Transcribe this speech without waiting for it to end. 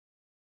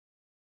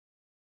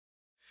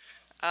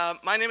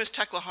My name is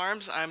Tekla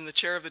Harms. I'm the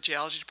chair of the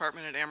geology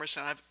department at Amherst,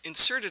 and I've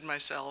inserted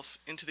myself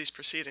into these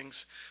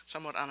proceedings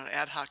somewhat on an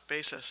ad hoc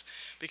basis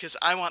because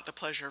I want the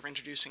pleasure of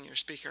introducing your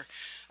speaker.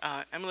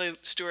 Emily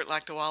Stewart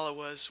Lakdawalla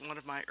was one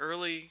of my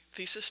early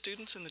thesis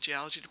students in the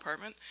geology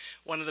department,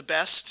 one of the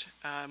best,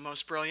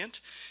 most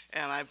brilliant,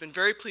 and I've been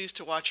very pleased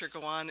to watch her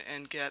go on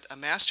and get a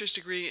master's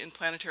degree in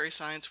planetary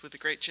science with the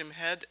great Jim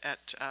Head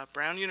at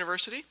Brown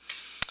University.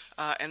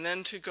 And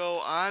then to go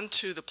on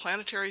to the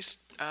Planetary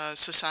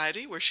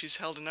Society, where she's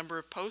held a number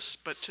of posts,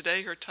 but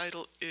today her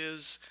title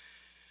is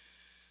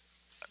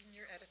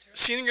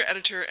Senior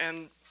Editor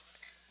and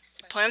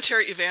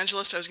Planetary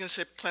Evangelist. I was going to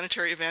say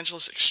Planetary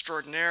Evangelist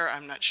Extraordinaire,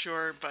 I'm not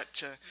sure,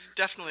 but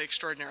definitely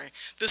extraordinary.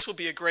 This will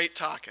be a great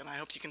talk, and I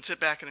hope you can sit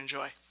back and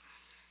enjoy.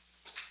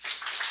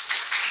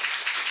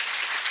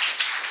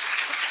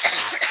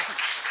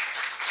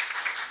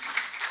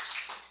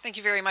 Thank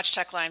you very much,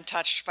 Tekla. I'm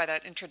touched by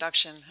that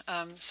introduction.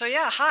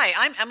 Hi,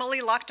 I'm Emily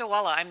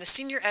Lakdawalla. I'm the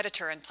Senior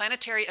Editor and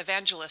Planetary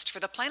Evangelist for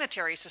the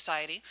Planetary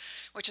Society,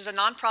 which is a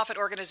nonprofit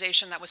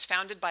organization that was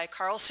founded by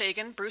Carl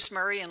Sagan, Bruce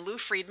Murray, and Lou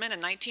Friedman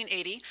in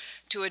 1980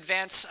 to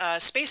advance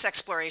space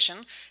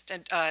exploration,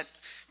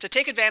 to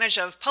take advantage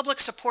of public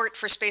support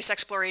for space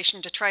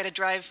exploration to try to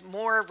drive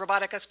more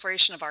robotic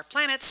exploration of our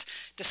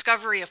planets,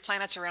 discovery of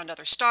planets around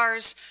other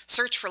stars,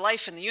 search for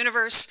life in the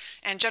universe,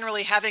 and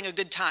generally having a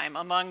good time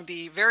among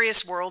the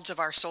various worlds of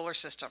our solar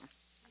system.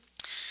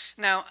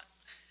 Now,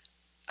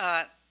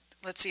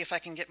 let's see if I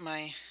can get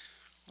my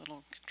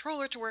little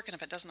controller to work, and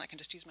if it doesn't, I can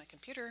just use my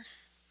computer.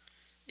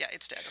 Yeah,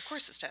 it's dead. Of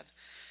course it's dead.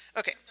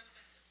 Okay.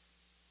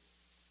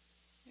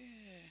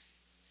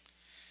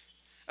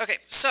 Okay,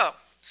 so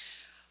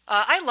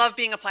I love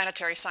being a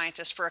planetary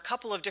scientist for a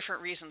couple of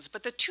different reasons,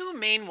 but the two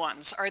main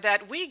ones are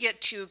that we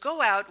get to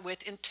go out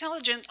with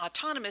intelligent,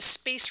 autonomous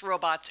space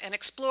robots and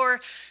explore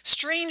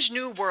strange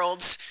new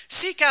worlds,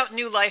 seek out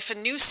new life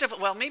and new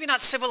well, maybe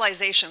not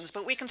civilizations,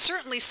 but we can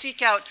certainly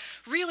seek out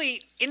really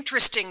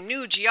interesting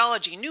new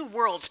geology, new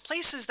worlds,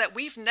 places that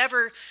we've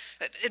never,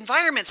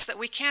 environments that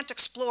we can't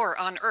explore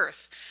on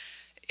Earth.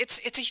 It's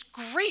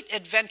a great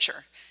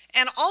adventure.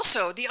 And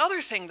also, the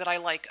other thing that I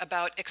like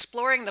about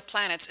exploring the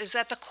planets is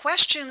that the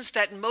questions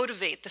that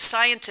motivate the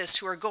scientists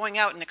who are going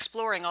out and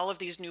exploring all of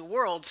these new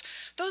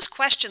worlds, those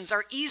questions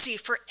are easy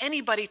for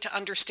anybody to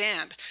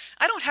understand.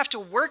 I don't have to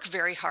work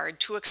very hard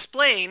to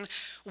explain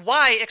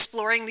why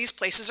exploring these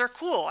places are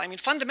cool. I mean,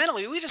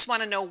 fundamentally, we just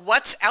want to know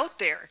what's out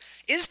there.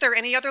 Is there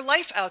any other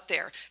life out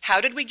there?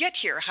 How did we get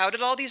here? How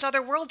did all these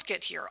other worlds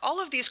get here?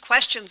 All of these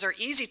questions are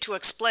easy to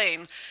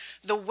explain.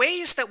 The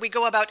ways that we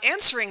go about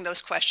answering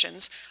those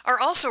questions are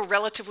also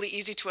relatively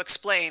easy to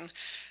explain.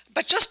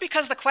 But just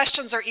because the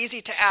questions are easy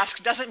to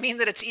ask doesn't mean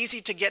that it's easy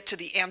to get to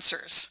the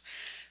answers.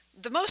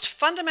 The most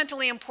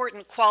fundamentally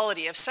important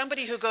quality of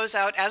somebody who goes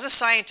out as a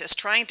scientist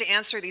trying to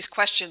answer these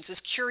questions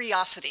is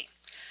curiosity.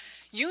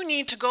 You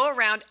need to go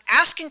around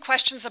asking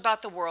questions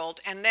about the world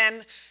and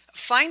then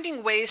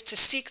finding ways to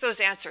seek those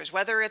answers,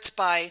 whether it's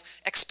by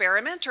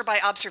experiment or by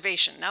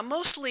observation. Now,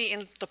 mostly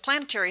in the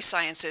planetary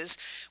sciences,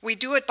 we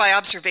do it by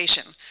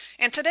observation.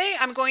 And today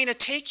I'm going to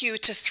take you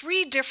to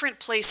 3 different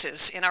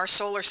places in our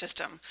solar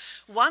system.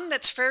 One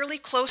that's fairly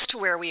close to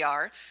where we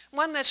are,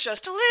 one that's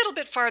just a little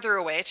bit farther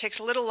away, it takes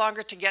a little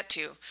longer to get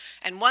to,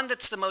 and one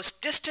that's the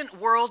most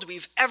distant world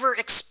we've ever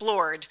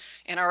explored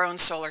in our own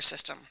solar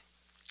system.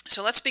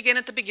 So let's begin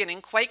at the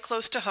beginning, quite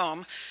close to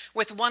home,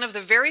 with one of the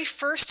very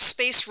first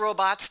space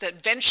robots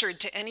that ventured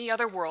to any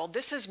other world.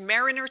 This is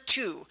Mariner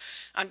 2,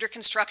 under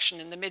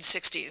construction in the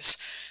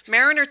mid-60s.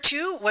 Mariner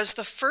 2 was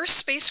the first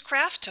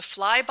spacecraft to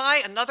fly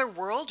by another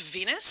world,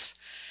 Venus.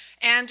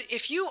 And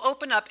if you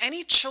open up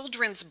any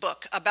children's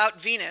book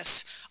about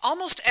Venus,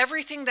 almost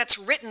everything that's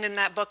written in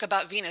that book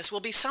about Venus will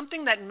be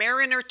something that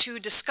Mariner 2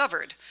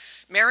 discovered.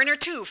 Mariner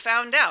 2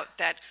 found out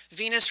that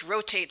Venus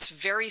rotates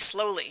very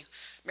slowly.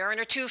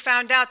 Mariner 2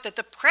 found out that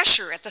the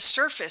pressure at the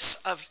surface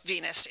of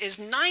Venus is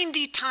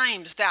 90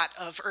 times that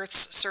of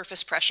Earth's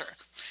surface pressure.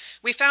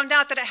 We found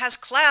out that it has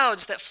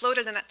clouds that float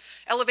at an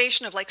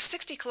elevation of like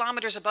 60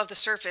 kilometers above the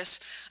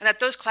surface, and that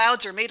those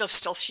clouds are made of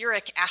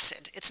sulfuric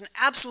acid. It's an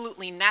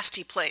absolutely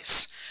nasty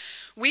place.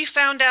 We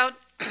found out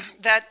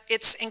that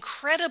it's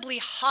incredibly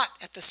hot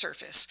at the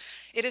surface.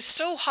 It is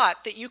so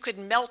hot that you could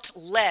melt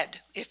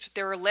lead if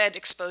there were lead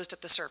exposed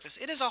at the surface.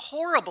 It is a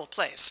horrible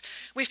place.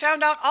 We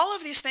found out all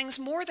of these things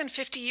more than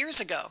 50 years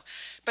ago,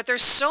 but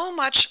there's so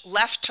much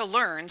left to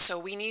learn, so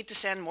we need to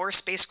send more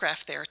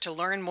spacecraft there to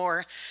learn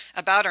more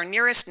about our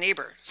nearest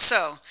neighbor.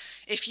 So,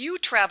 if you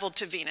traveled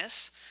to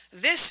Venus,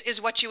 this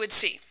is what you would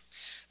see.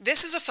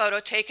 This is a photo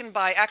taken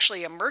by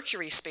actually a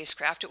Mercury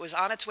spacecraft. It was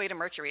on its way to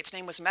Mercury. Its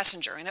name was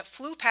Messenger, and it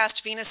flew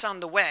past Venus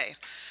on the way.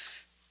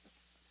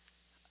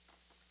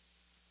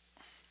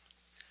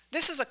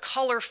 This is a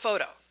color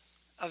photo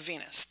of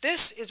Venus.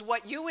 This is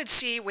what you would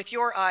see with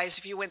your eyes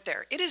if you went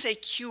there. It is a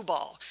cue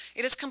ball.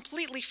 It is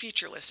completely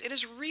featureless. It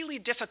is really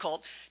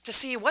difficult to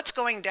see what's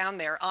going down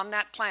there on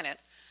that planet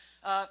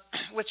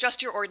with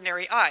just your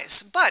ordinary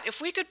eyes. But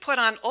if we could put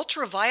on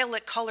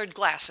ultraviolet colored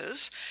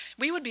glasses,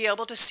 we would be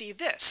able to see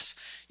this.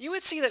 you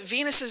would see that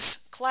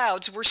Venus's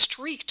clouds were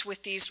streaked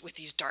with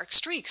these dark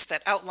streaks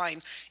that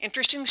outline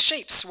interesting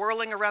shapes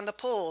swirling around the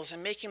poles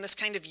and making this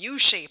kind of U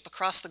shape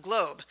across the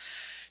globe.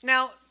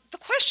 Now, the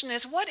question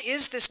is, what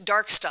is this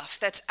dark stuff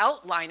that's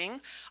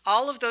outlining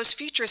all of those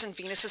features in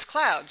Venus's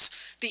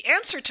clouds? The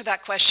answer to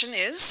that question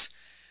is,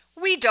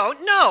 we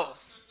don't know.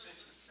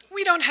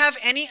 We don't have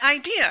any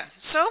idea.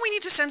 So we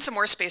need to send some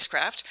more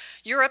spacecraft.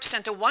 Europe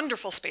sent a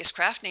wonderful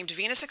spacecraft named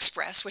Venus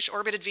Express, which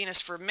orbited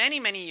Venus for many,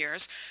 many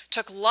years,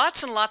 took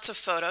lots and lots of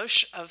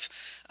photos of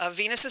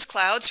Venus's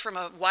clouds from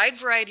a wide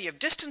variety of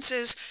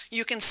distances.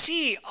 You can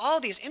see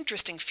all these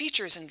interesting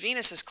features in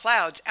Venus's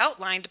clouds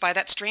outlined by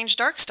that strange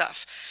dark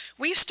stuff.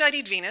 We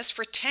studied Venus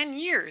for 10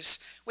 years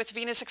with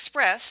Venus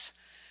Express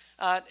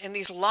in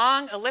these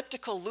long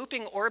elliptical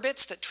looping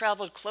orbits that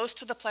traveled close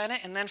to the planet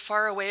and then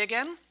far away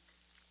again.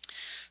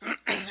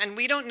 And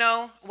we don't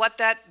know what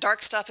that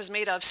dark stuff is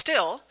made of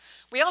still.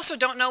 We also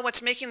don't know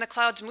what's making the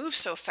clouds move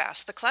so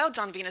fast. The clouds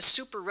on Venus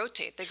super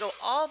rotate. They go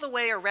all the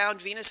way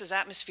around Venus's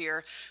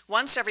atmosphere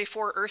once every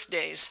 4 Earth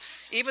days,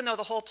 even though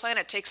the whole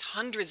planet takes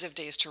hundreds of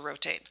days to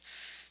rotate.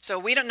 So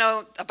we don't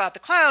know about the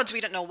clouds.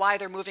 We don't know why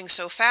they're moving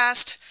so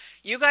fast.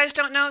 You guys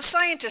don't know.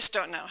 Scientists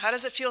don't know. How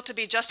does it feel to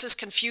be just as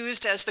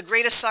confused as the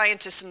greatest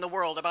scientists in the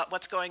world about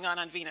what's going on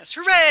Venus?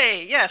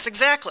 Hooray! Yes,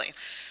 exactly.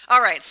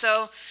 All right,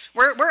 so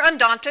we're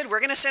undaunted. We're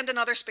going to send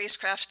another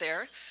spacecraft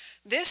there.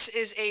 This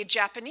is a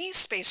Japanese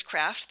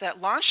spacecraft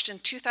that launched in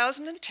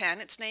 2010.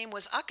 Its name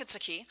was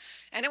Akatsuki,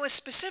 and it was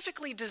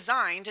specifically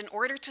designed in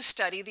order to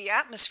study the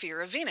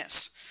atmosphere of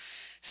Venus.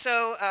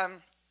 So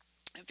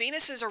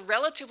Venus is a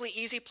relatively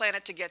easy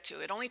planet to get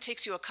to. It only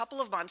takes you a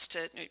couple of months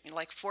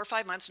like 4 or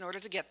 5 months in order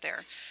to get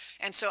there.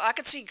 And so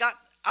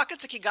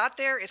Akatsuki got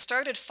there. It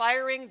started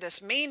firing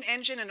this main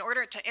engine in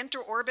order to enter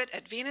orbit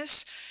at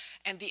Venus,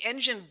 and the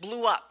engine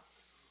blew up.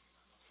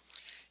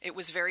 It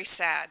was very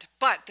sad,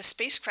 but the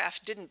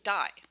spacecraft didn't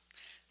die.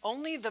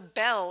 Only the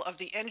bell of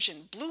the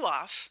engine blew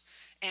off,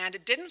 and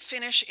it didn't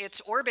finish its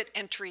orbit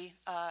entry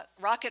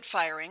rocket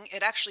firing.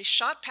 It actually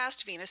shot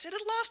past Venus. It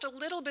had lost a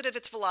little bit of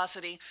its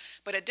velocity,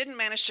 but it didn't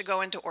manage to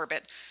go into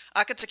orbit.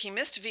 Akatsuki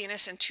missed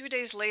Venus, and 2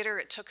 days later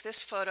it took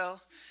this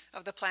photo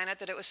of the planet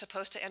that it was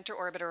supposed to enter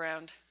orbit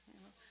around.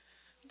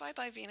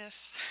 Bye-bye,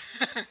 Venus.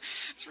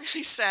 It's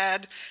really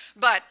sad.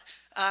 But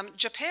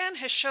Japan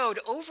has showed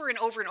over and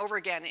over and over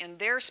again in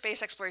their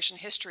space exploration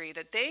history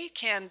that they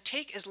can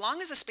take, as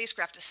long as the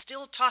spacecraft is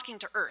still talking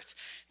to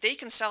Earth, they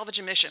can salvage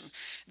a mission.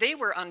 They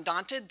were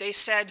undaunted. They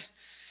said,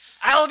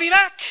 "I'll be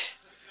back."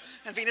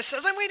 And Venus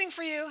says, "I'm waiting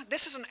for you."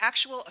 This is an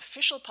actual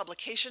official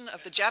publication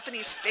of the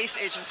Japanese Space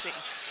Agency.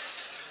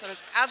 That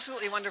is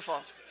absolutely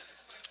wonderful.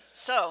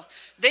 So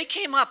they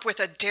came up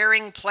with a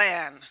daring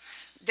plan.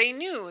 They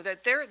knew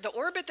that the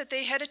orbit that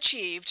they had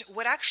achieved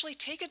would actually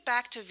take it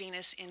back to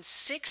Venus in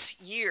 6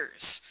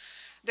 years.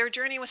 Their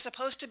journey was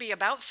supposed to be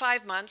about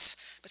 5 months,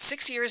 but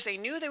 6 years they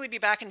knew they would be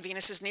back in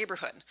Venus's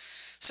neighborhood.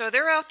 So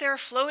they're out there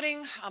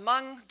floating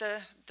among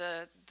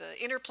the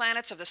inner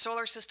planets of the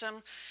solar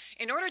system.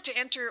 In order to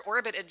enter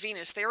orbit at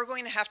Venus, they were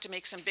going to have to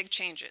make some big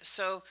changes.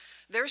 So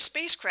their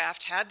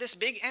spacecraft had this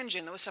big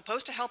engine that was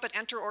supposed to help it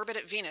enter orbit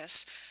at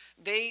Venus.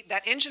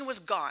 That engine was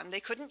gone.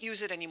 They couldn't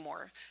use it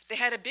anymore. They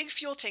had a big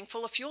fuel tank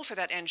full of fuel for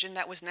that engine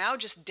that was now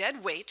just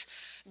dead weight.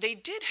 They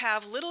did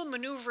have little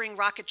maneuvering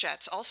rocket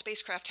jets. All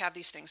spacecraft have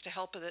these things to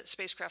help the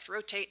spacecraft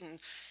rotate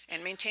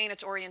and maintain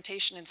its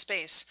orientation in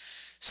space.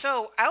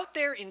 So out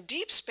there in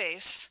deep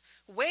space,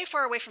 way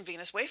far away from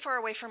Venus, way far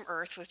away from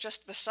Earth, with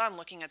just the sun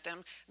looking at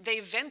them, they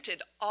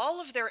vented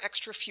all of their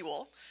extra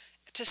fuel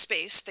to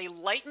space. They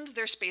lightened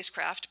their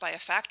spacecraft by a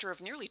factor of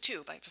nearly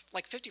 2, by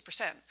like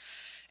 50%.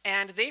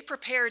 And they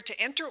prepared to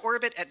enter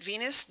orbit at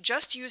Venus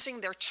just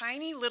using their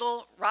tiny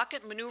little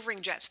rocket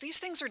maneuvering jets. These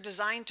things are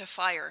designed to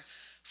fire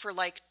for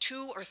like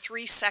 2 or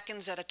 3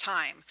 seconds at a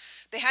time.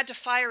 They had to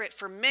fire it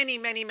for many,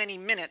 many, many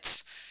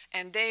minutes,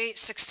 and they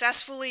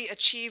successfully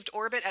achieved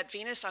orbit at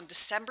Venus on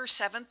December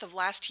 7th of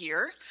last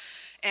year,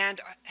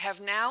 and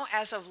have now,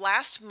 as of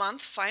last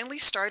month, finally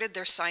started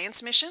their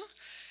science mission.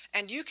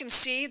 And you can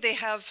see they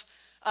have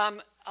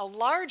a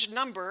large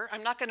number,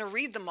 I'm not going to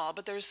read them all,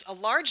 but there's a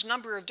large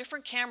number of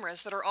different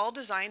cameras that are all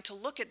designed to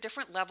look at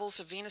different levels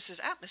of Venus's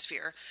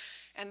atmosphere.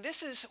 And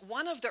this is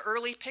one of the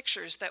early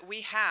pictures that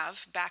we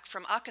have back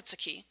from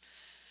Akatsuki.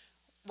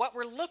 What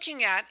we're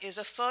looking at is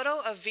a photo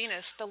of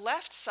Venus. The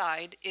left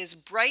side is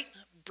bright,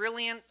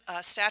 brilliant,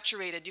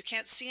 saturated. You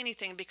can't see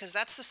anything because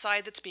that's the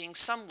side that's being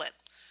sunlit.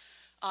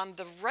 On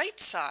the right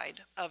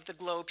side of the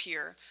globe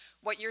here,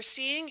 what you're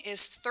seeing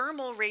is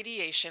thermal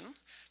radiation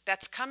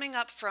that's coming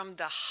up from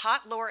the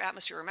hot lower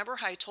atmosphere. Remember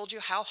how I told you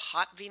how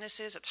hot Venus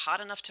is? It's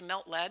hot enough to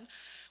melt lead.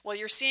 Well,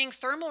 you're seeing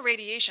thermal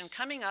radiation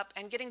coming up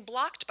and getting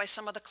blocked by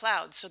some of the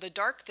clouds. So the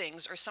dark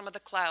things are some of the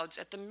clouds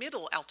at the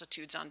middle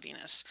altitudes on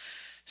Venus.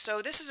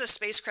 So this is a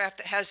spacecraft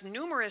that has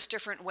numerous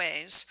different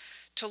ways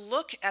to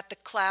look at the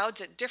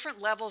clouds at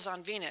different levels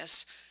on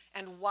Venus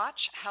and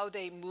watch how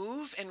they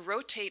move and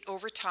rotate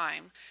over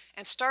time,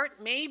 and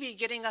start maybe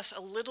getting us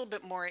a little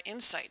bit more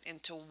insight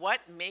into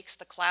what makes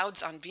the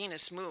clouds on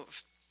Venus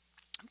move.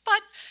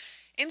 But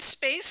In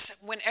space,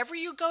 whenever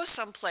you go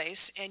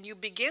someplace and you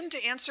begin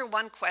to answer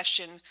one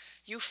question,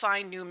 you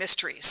find new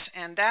mysteries.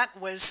 And that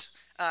was,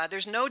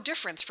 there's no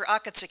difference for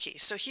Akatsuki.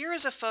 So here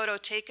is a photo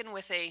taken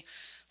with a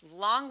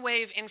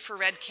long-wave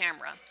infrared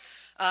camera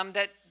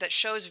that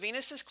shows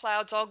Venus's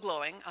clouds all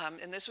glowing.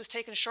 And this was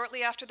taken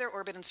shortly after their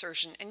orbit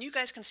insertion. And you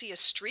guys can see a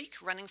streak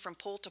running from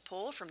pole to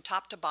pole, from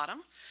top to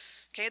bottom.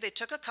 Okay, they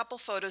took a couple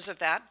photos of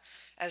that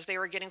as they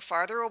were getting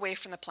farther away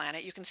from the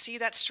planet. You can see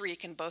that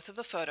streak in both of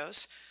the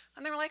photos.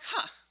 And they were like,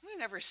 we've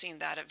never seen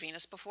that at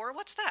Venus before.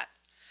 What's that?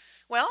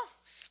 Well,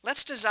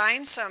 let's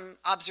design some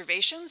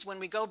observations. When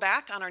we go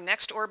back on our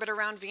next orbit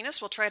around Venus,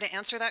 we'll try to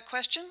answer that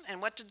question.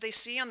 And what did they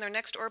see on their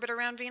next orbit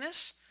around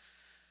Venus?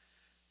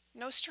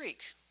 No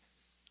streak.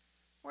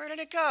 Where did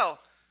it go?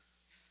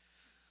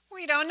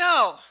 We don't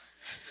know.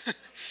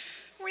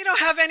 We don't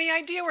have any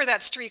idea where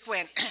that streak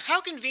went.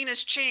 How can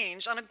Venus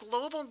change on a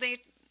global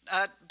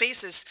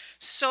basis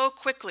so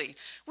quickly?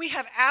 We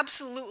have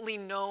absolutely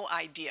no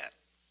idea.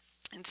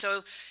 And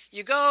so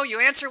you go, you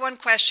answer one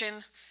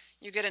question,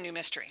 you get a new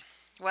mystery.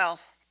 Well,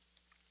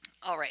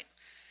 all right.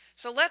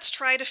 So let's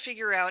try to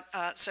figure out,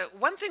 so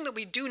one thing that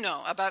we do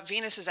know about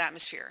Venus's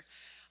atmosphere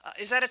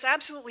is that it's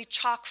absolutely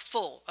chock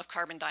full of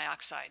carbon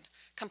dioxide,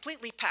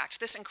 completely packed.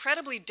 This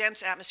incredibly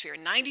dense atmosphere,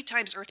 90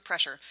 times Earth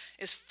pressure,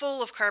 is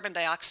full of carbon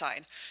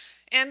dioxide.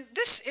 And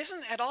this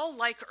isn't at all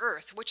like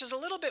Earth, which is a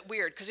little bit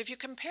weird, because if you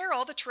compare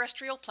all the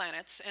terrestrial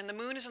planets, and the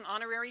Moon is an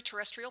honorary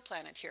terrestrial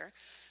planet here,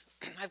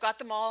 I've got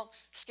them all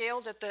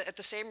scaled at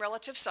the same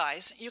relative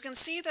size. You can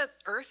see that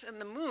Earth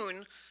and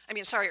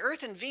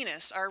Earth and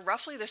Venus are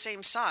roughly the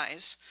same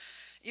size.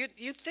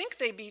 You'd think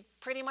they'd be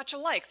pretty much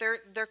alike.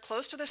 They're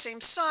close to the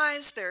same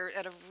size. They're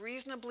at a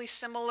reasonably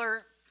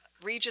similar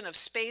region of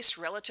space,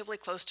 relatively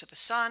close to the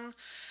sun.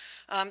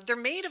 They're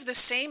made of the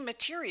same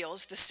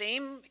materials, the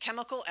same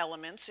chemical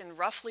elements in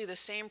roughly the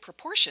same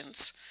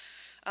proportions.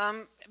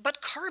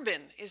 But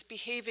carbon is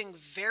behaving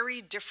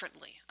very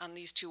differently on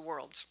these two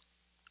worlds.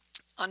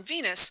 On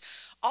Venus,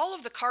 all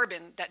of the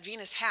carbon that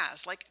Venus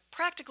has, like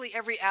practically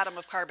every atom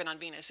of carbon on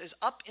Venus, is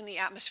up in the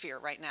atmosphere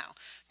right now.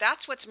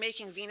 That's what's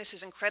making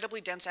Venus's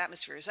incredibly dense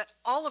atmosphere, is that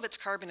all of its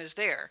carbon is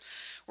there.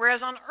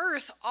 Whereas on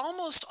Earth,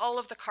 almost all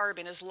of the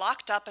carbon is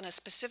locked up in a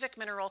specific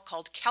mineral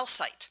called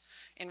calcite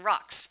in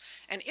rocks.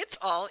 And it's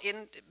all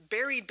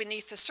buried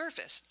beneath the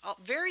surface.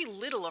 Very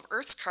little of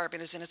Earth's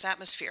carbon is in its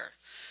atmosphere.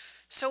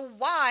 So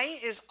why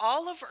is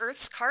all of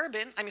Venus's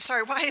carbon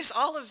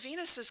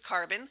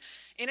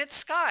in its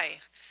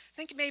sky? I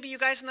think maybe you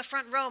guys in the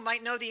front row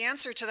might know the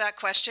answer to that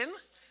question.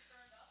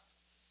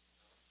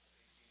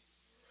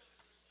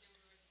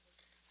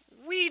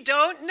 We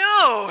don't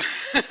know.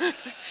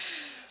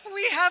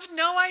 We have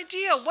no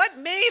idea. What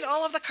made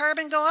all of the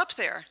carbon go up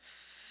there?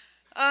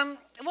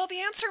 Well,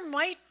 the answer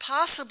might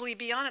possibly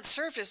be on its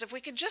surface. If we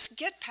could just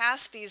get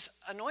past these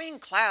annoying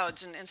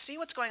clouds and see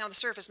what's going on the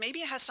surface, maybe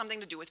it has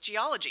something to do with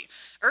geology.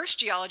 Earth's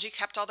geology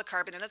kept all the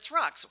carbon in its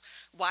rocks.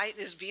 Why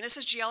is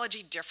Venus's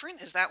geology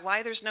different? Is that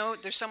why there's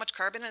so much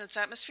carbon in its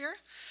atmosphere?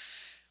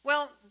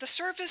 Well, the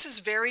surface is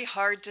very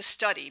hard to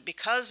study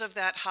because of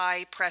that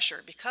high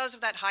pressure, because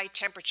of that high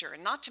temperature,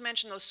 and not to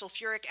mention those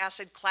sulfuric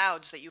acid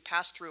clouds that you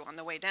pass through on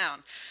the way down.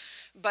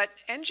 But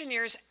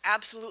engineers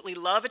absolutely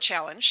love a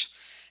challenge.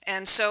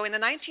 And so in the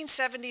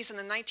 1970s and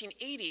the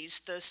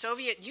 1980s, the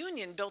Soviet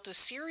Union built a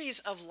series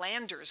of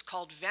landers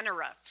called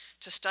Venera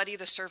to study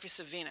the surface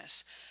of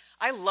Venus.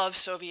 I love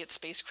Soviet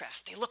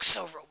spacecraft. They look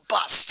so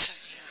robust.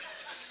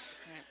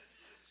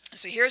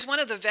 So here's one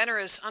of the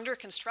Veneras under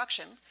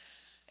construction.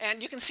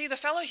 And you can see the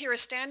fellow here is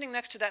standing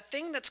next to that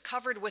thing that's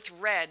covered with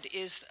red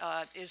is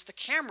the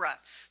camera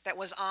that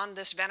was on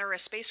this Venera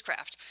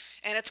spacecraft.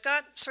 And it's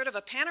got sort of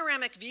a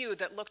panoramic view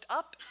that looked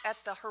up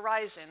at the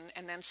horizon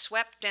and then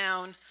swept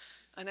down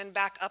and then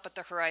back up at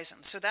the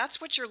horizon. So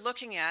that's what you're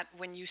looking at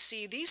when you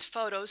see these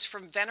photos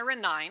from Venera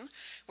 9,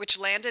 which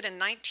landed in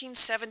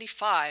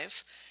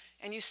 1975.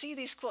 And you see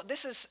these cool,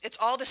 it's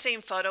all the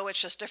same photo,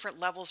 it's just different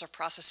levels of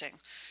processing.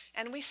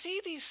 And we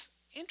see these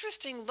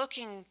interesting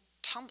looking,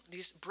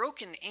 these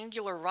broken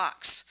angular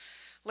rocks.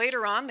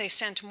 Later on, they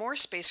sent more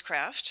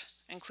spacecraft,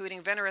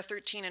 including Venera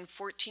 13 and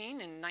 14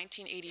 in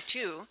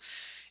 1982.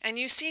 And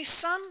you see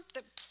some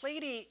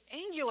platy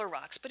angular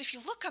rocks, but if you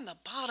look on the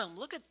bottom,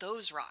 look at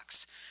those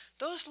rocks.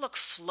 Those look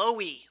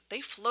flowy.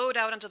 They flowed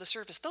out onto the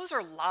surface. Those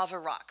are lava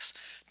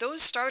rocks.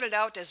 Those started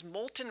out as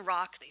molten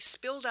rock. They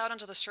spilled out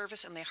onto the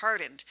surface and they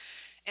hardened.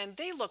 And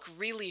they look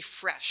really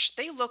fresh.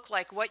 They look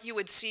like what you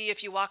would see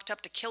if you walked up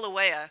to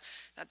Kilauea,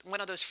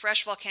 one of those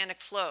fresh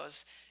volcanic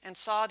flows, and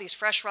saw these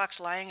fresh rocks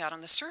lying out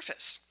on the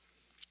surface.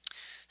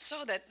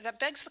 So that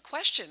begs the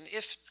question,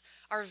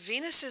 are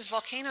Venus's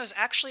volcanoes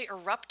actually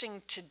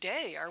erupting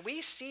today? Are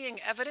we seeing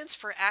evidence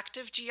for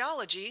active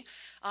geology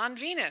on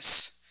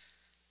Venus?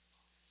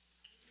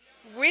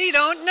 We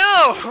don't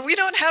know. We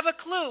don't have a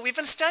clue. We've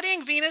been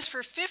studying Venus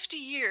for 50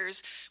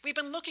 years. We've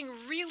been looking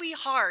really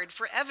hard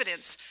for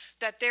evidence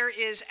that there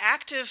is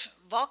active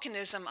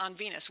volcanism on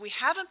Venus. We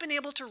haven't been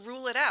able to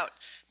rule it out.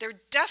 There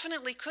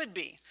definitely could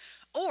be.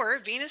 Or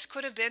Venus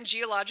could have been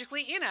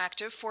geologically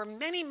inactive for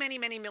many, many,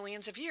 many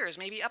millions of years,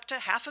 maybe up to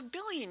 500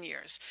 million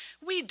years.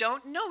 We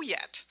don't know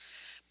yet.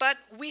 But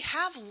we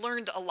have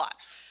learned a lot.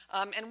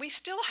 And we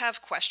still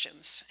have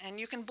questions, and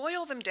you can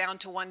boil them down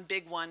to one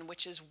big one,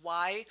 which is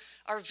why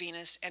are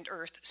Venus and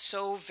Earth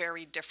so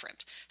very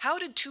different? How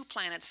did two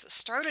planets that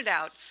started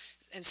out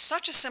in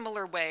such a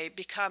similar way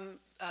become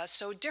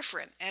so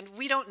different? And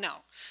we don't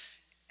know.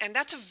 And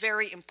that's a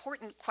very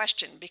important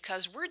question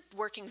because we're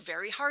working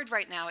very hard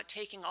right now at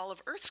taking all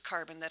of Earth's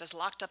carbon that is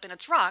locked up in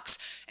its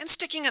rocks and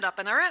sticking it up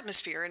in our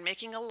atmosphere and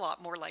making it a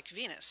lot more like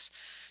Venus.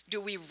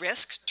 Do we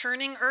risk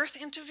turning Earth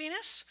into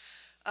Venus?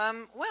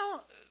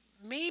 Well,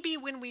 maybe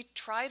when we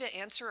try to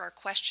answer our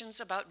questions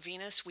about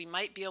Venus, we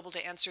might be able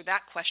to answer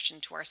that question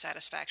to our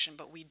satisfaction,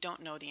 but we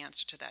don't know the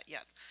answer to that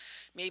yet.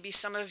 Maybe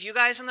some of you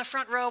guys in the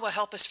front row will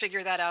help us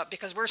figure that out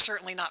because we're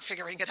certainly not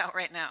figuring it out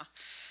right now.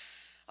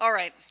 All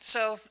right,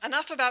 so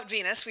enough about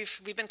Venus.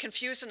 We've been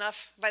confused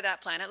enough by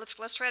that planet.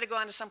 Let's try to go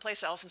on to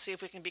someplace else and see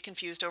if we can be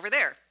confused over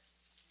there.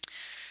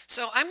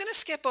 So I'm going to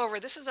skip over.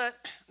 This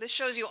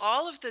shows you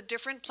all of the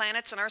different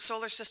planets in our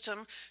solar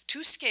system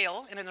to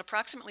scale in an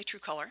approximately true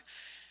color.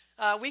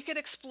 We could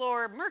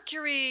explore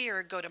Mercury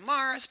or go to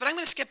Mars, but I'm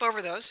going to skip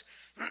over those.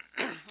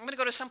 I'm going to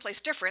go to someplace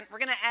different. We're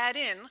going to add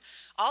in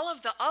all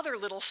of the other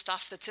little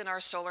stuff that's in our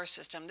solar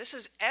system. This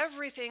is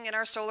everything in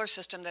our solar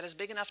system that is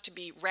big enough to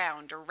be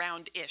round or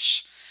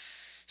round-ish.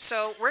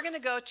 So we're going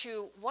to go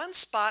to one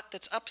spot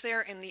that's up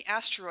there in the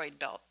asteroid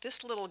belt,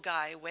 this little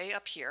guy way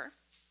up here.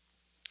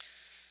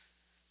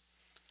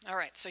 All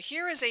right, so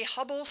here is a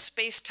Hubble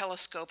Space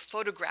Telescope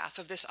photograph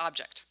of this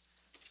object.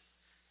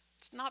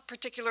 It's not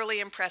particularly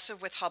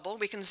impressive with Hubble.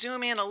 We can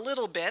zoom in a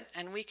little bit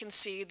and we can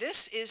see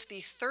this is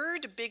the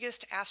third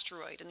biggest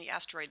asteroid in the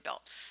asteroid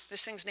belt.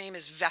 This thing's name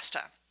is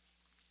Vesta.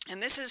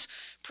 And this is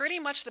pretty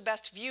much the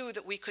best view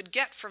that we could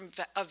get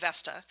of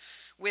Vesta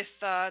with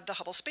the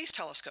Hubble Space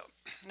Telescope.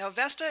 Now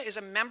Vesta is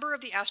a member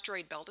of the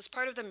asteroid belt. It's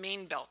part of the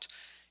main belt.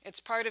 It's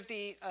part of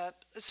the,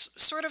 it's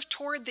sort of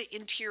toward the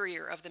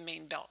interior of the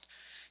main belt.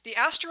 The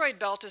asteroid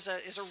belt is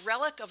a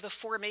relic of the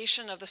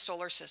formation of the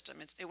solar system.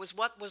 It was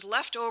what was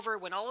left over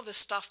when all of the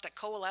stuff that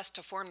coalesced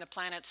to form the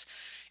planets.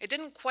 It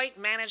didn't quite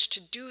manage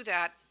to do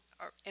that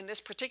in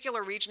this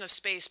particular region of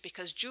space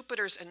because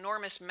Jupiter's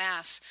enormous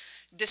mass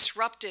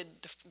disrupted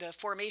the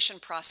formation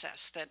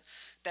process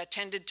that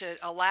tended to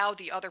allow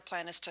the other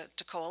planets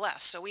to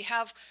coalesce. So we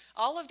have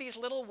all of these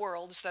little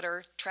worlds that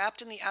are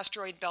trapped in the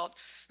asteroid belt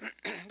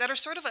that are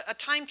sort of a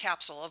time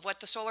capsule of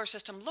what the solar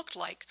system looked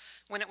like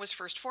when it was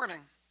first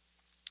forming.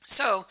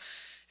 So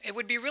it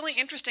would be really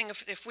interesting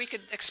if we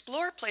could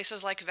explore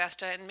places like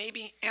Vesta and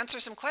maybe answer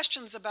some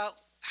questions about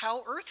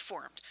how Earth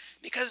formed,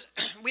 because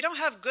we don't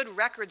have good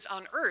records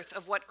on Earth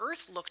of what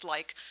Earth looked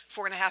like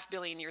 4.5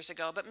 billion years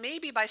ago, but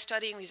maybe by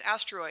studying these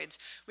asteroids,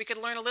 we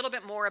could learn a little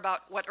bit more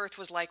about what Earth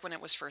was like when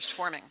it was first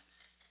forming.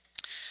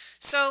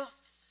 So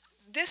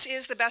this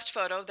is the best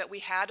photo that we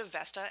had of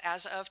Vesta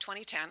as of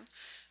 2010.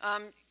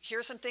 Here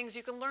are some things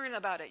you can learn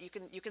about it.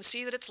 You can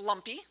see that it's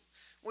lumpy,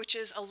 which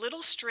is a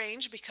little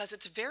strange because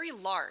it's very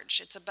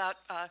large. It's about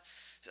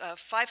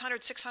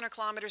 500, 600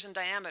 kilometers in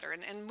diameter,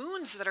 and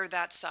moons that are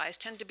that size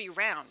tend to be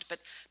round, but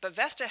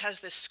Vesta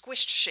has this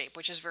squished shape,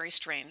 which is very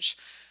strange.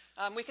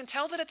 We can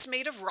tell that it's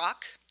made of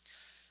rock,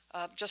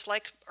 just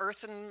like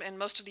Earth and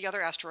most of the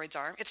other asteroids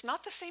are. It's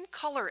not the same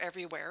color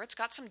everywhere. It's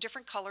got some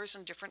different colors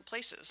in different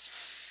places.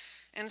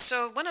 And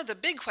so one of the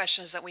big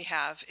questions that we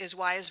have is,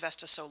 why is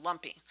Vesta so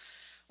lumpy?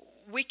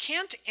 We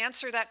can't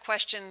answer that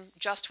question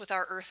just with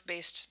our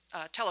Earth-based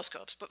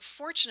telescopes, but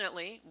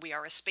fortunately, we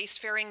are a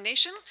spacefaring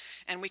nation,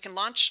 and we can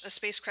launch a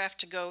spacecraft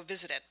to go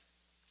visit it.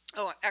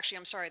 Oh, actually,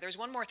 I'm sorry. There's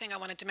one more thing I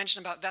wanted to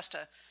mention about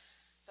Vesta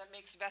that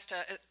makes Vesta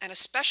an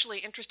especially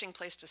interesting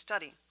place to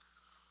study.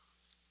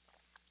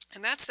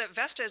 And that's that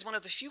Vesta is one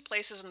of the few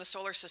places in the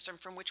solar system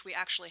from which we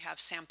actually have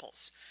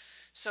samples.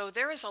 So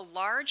there is a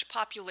large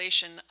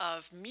population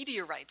of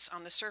meteorites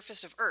on the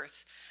surface of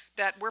Earth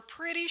that we're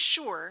pretty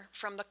sure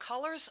from the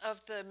colors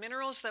of the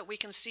minerals that we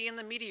can see in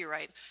the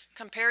meteorite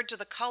compared to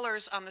the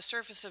colors on the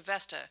surface of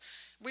Vesta,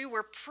 we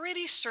were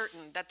pretty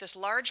certain that this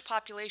large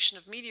population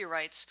of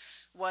meteorites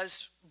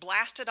was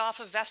blasted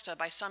off of Vesta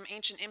by some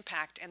ancient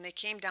impact and they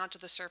came down to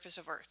the surface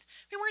of Earth.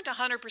 We weren't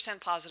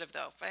 100% positive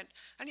though. I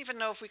don't even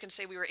know if we can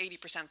say we were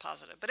 80%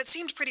 positive, but it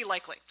seemed pretty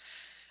likely.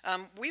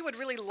 We would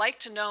really like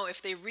to know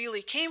if they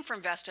really came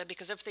from Vesta,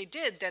 because if they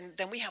did,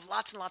 then we have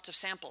lots and lots of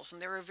samples.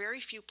 And there are very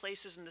few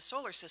places in the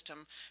solar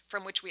system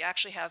from which we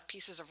actually have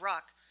pieces of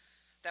rock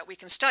that we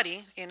can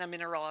study in a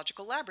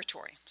mineralogical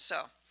laboratory.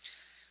 So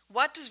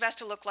what does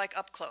Vesta look like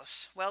up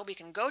close? Well, we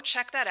can go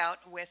check that out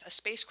with a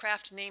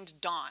spacecraft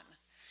named Dawn.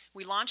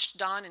 We launched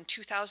Dawn in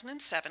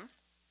 2007.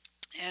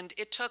 And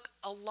it took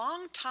a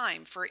long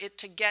time for it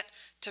to get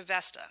to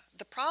Vesta.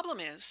 The problem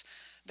is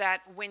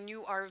that when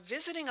you are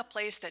visiting a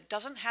place that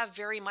doesn't have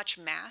very much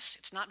mass,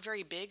 it's not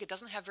very big, it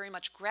doesn't have very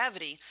much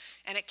gravity,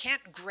 and it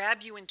can't grab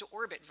you into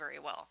orbit very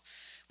well.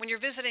 When you're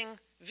visiting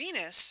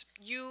Venus,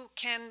 you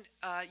can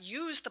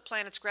use the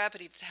planet's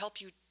gravity to help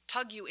you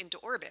tug you into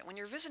orbit. When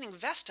you're visiting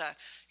Vesta,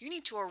 you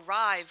need to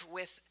arrive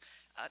with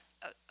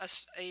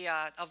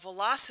a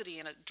velocity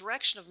and a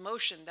direction of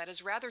motion that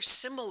is rather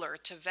similar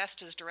to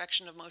Vesta's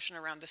direction of motion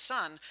around the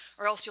sun,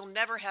 or else you'll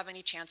never have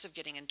any chance of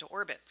getting into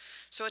orbit.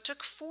 So it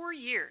took 4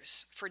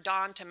 years for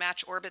Dawn to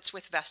match orbits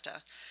with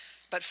Vesta.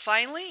 But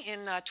finally,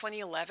 in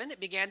 2011, it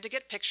began to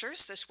get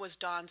pictures. This was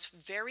Dawn's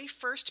very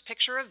first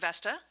picture of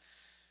Vesta.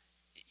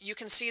 You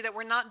can see that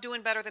we're not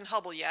doing better than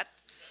Hubble yet.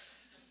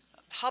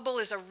 Hubble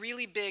is a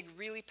really big,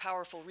 really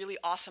powerful, really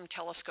awesome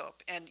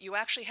telescope, and you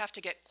actually have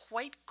to get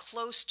quite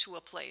close to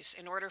a place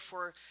in order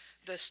for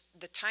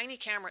the tiny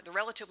camera, the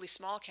relatively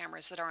small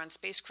cameras that are on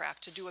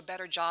spacecraft, to do a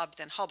better job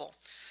than Hubble.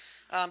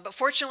 But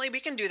fortunately,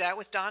 we can do that.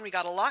 With Dawn, we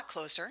got a lot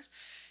closer,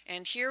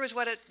 and here is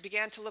what it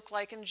began to look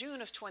like in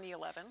June of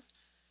 2011.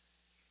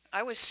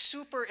 I was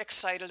super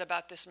excited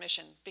about this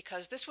mission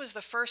because this was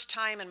the first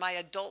time in my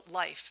adult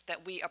life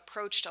that we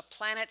approached a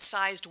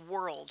planet-sized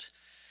world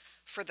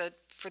for the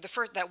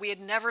first that we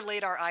had never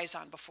laid our eyes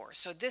on before.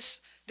 So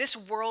this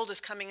world is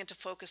coming into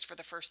focus for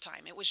the first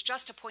time. It was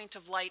just a point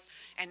of light,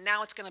 and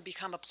now it's going to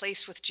become a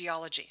place with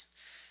geology.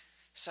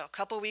 So a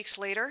couple weeks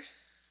later,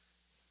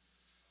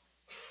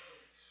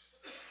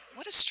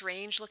 what a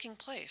strange looking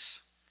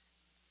place.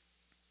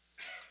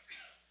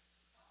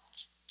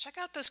 Check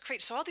out those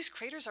craters. So all these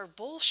craters are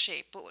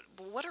bowl-shaped, but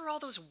what are all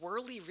those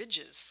whirly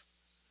ridges?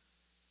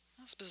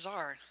 That's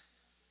bizarre.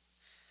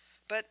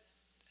 But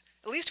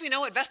at least we know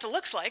what Vesta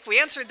looks like. We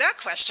answered that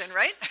question,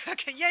 right?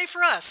 Okay, yay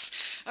for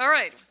us. All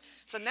right,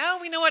 so now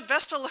we know what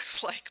Vesta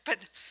looks like, but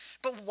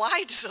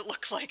why does it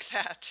look like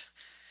that?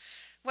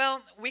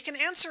 Well, we can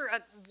answer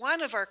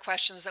one of our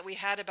questions that we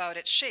had about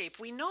its shape.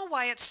 We know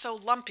why it's so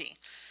lumpy,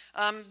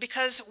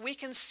 because we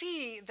can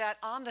see that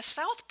on the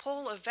south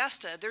pole of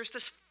Vesta, there's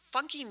this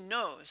funky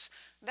nose.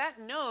 That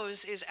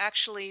nose is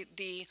actually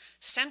the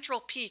central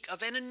peak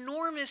of an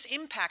enormous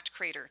impact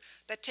crater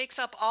that takes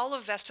up all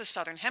of Vesta's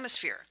southern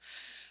hemisphere.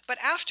 But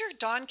after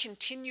Dawn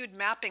continued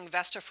mapping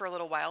Vesta for a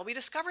little while, we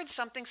discovered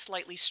something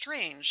slightly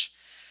strange.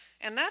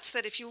 And that's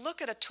that if you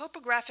look at a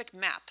topographic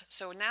map,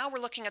 so now we're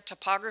looking at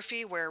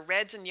topography where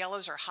reds and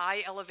yellows are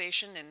high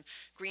elevation and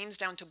greens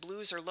down to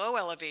blues are low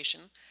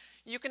elevation,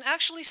 you can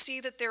actually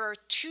see that there are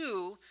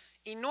two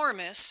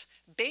enormous,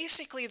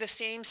 basically the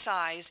same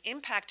size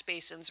impact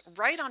basins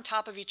right on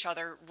top of each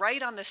other,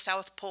 right on the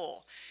South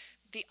Pole.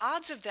 The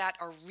odds of that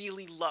are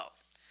really low.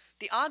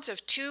 The odds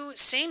of two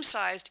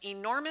same-sized,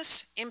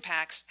 enormous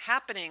impacts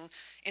happening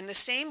in the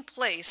same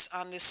place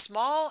on this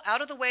small,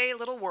 out-of-the-way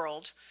little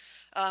world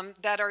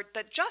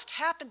that just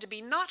happen to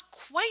be not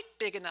quite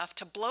big enough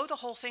to blow the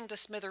whole thing to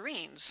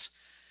smithereens,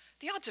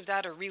 the odds of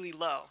that are really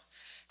low.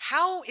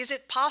 How is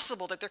it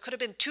possible that there could have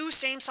been two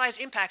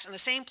same-sized impacts in the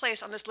same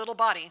place on this little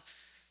body?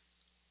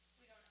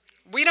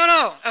 We don't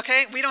know,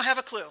 okay? We don't have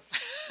a clue.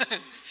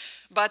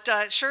 But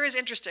it sure is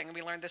interesting.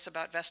 We learned this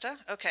about Vesta.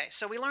 Okay,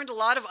 so we learned a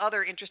lot of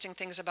other interesting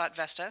things about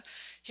Vesta.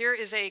 Here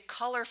is a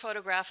color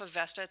photograph of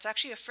Vesta. It's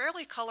actually a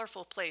fairly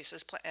colorful place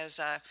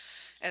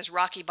as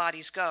rocky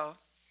bodies go.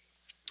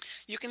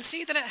 You can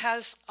see that it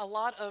has a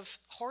lot of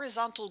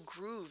horizontal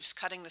grooves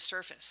cutting the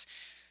surface.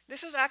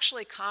 This is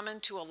actually common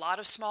to a lot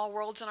of small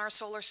worlds in our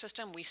solar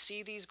system. We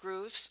see these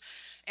grooves.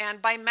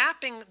 And by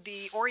mapping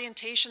the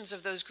orientations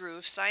of those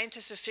grooves,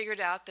 scientists have figured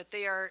out that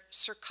they are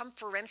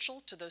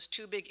circumferential to those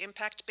two big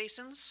impact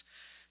basins.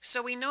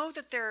 So we know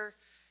that they're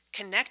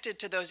connected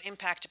to those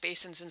impact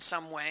basins in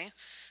some way.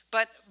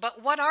 But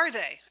what are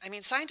they? I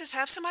mean, scientists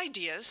have some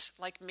ideas,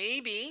 like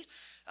maybe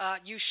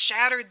you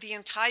shattered the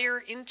entire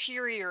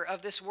interior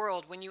of this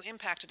world when you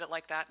impacted it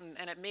like that,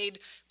 and it made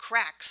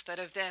cracks that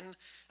have then,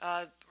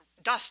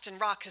 dust and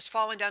rock has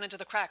fallen down into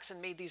the cracks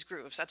and made these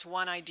grooves. That's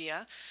one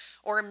idea.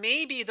 Or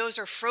maybe those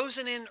are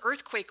frozen-in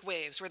earthquake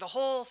waves where the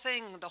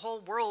whole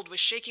world was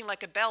shaking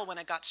like a bell when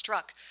it got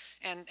struck.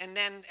 And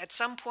then at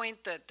some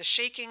point, the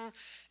shaking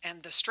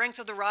and the strength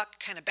of the rock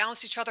kind of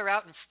balanced each other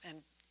out.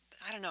 And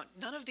I don't know,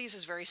 none of these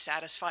is very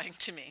satisfying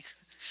to me.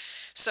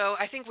 So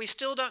I think we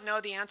still don't know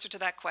the answer to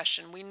that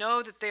question. We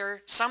know that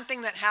there's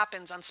something that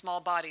happens on small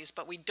bodies,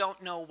 but we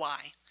don't know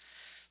why.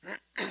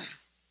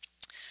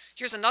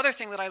 Here's another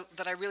thing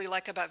that I really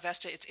like about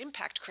Vesta. Its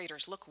impact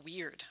craters look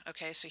weird.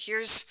 Okay, so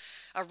here's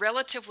a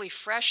relatively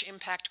fresh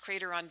impact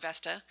crater on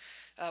Vesta.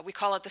 We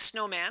call it the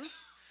Snowman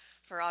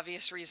for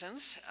obvious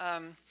reasons.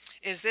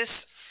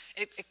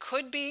 It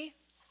could be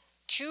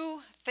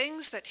two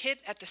things that hit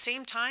at the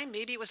same time.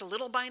 Maybe it was a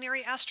little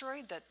binary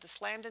asteroid that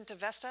slammed into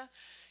Vesta.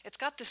 It's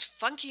got this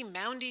funky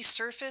moundy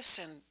surface,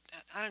 and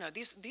I don't know,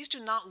 these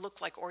do not look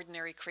like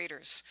ordinary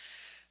craters.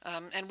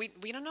 And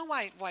we don't know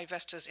why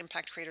Vesta's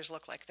impact craters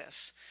look like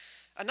this.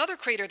 Another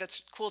crater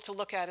that's cool to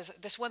look at is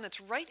this one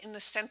that's right in the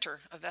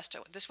center of Vesta.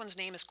 This one's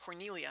name is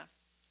Cornelia.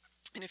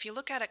 And if you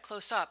look at it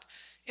close up,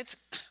 it's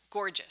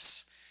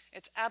gorgeous.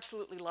 It's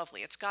absolutely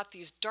lovely. It's got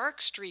these dark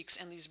streaks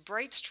and these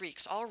bright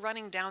streaks all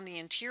running down the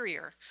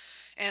interior.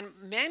 And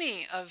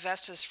many of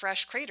Vesta's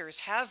fresh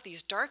craters have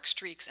these dark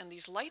streaks and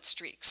these light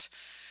streaks.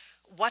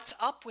 What's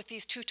up with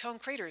these two-tone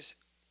craters?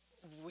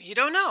 We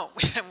don't know.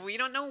 We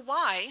don't know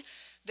why.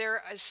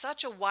 there is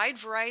such a wide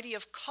variety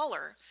of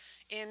color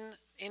in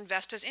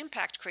Vesta's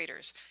impact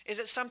craters? Is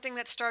it something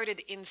that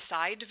started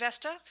inside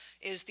Vesta?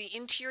 Is the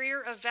interior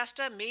of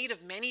Vesta made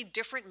of many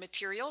different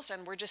materials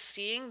and we're just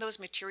seeing those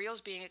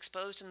materials being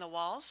exposed in the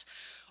walls?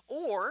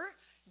 Or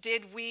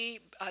did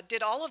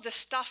all of the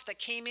stuff that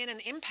came in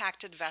and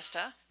impacted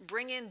Vesta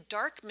bring in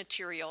dark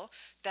material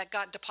that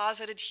got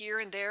deposited here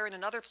and there and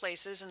in other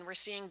places, and we're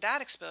seeing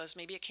that exposed?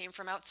 Maybe it came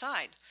from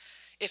outside.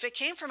 If it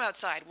came from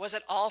outside, was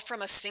it all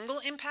from a single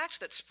impact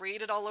that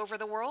sprayed it all over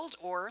the world,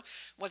 or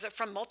was it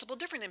from multiple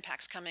different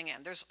impacts coming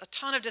in? There's a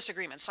ton of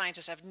disagreement.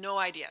 Scientists have no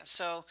idea.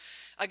 So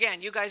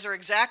again, you guys are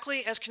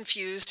exactly as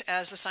confused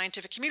as the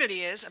scientific community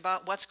is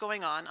about what's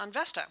going on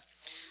Vesta.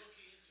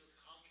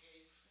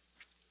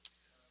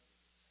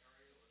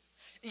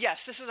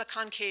 Yes, this is a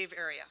concave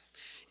area.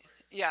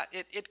 Yeah,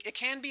 it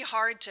can be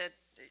hard to,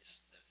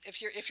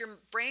 if your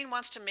brain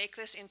wants to make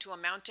this into a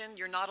mountain,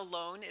 you're not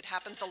alone. It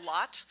happens a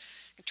lot.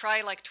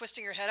 Try like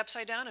twisting your head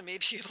upside down and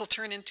maybe it'll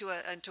turn into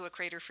a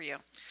crater for you.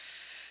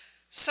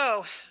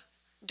 So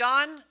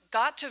Dawn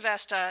got to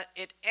Vesta.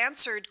 It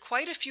answered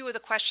quite a few of the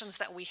questions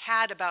that we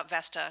had about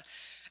Vesta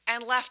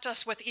and left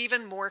us with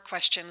even more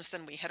questions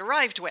than we had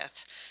arrived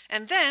with.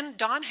 And then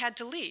Dawn had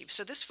to leave.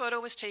 So this photo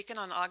was taken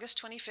on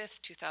August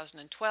 25th,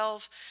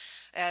 2012,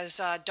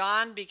 as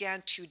Dawn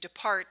began to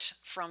depart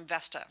from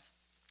Vesta.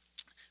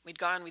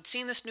 We'd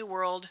seen this new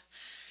world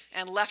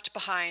and left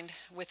behind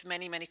with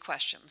many, many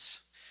questions.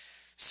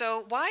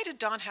 So why did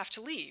Dawn have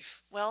to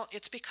leave? Well,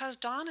 it's because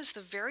Dawn is the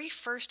very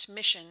first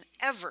mission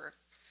ever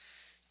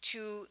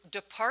to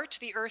depart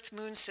the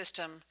Earth-Moon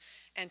system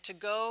and to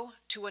go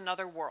to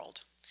another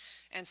world.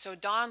 And so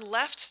Dawn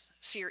left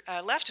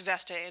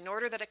Vesta in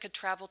order that it could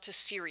travel to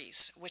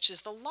Ceres, which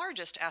is the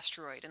largest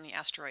asteroid in the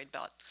asteroid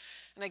belt.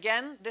 And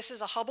again, this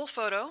is a Hubble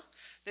photo.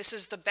 This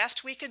is the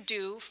best we could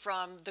do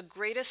from the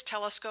greatest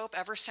telescope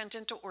ever sent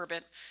into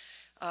orbit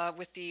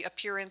with the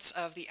appearance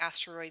of the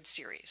asteroid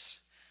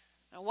Ceres.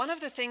 Now, one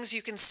of the things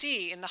you can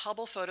see in the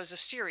Hubble photos of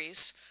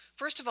Ceres,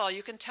 first of all,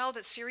 you can tell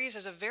that Ceres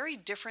is a very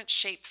different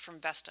shape from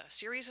Vesta.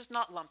 Ceres is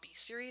not lumpy.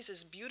 Ceres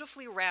is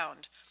beautifully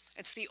round.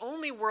 It's the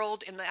only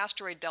world in the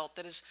asteroid belt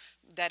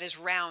that is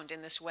round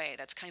in this way,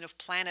 that's kind of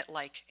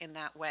planet-like in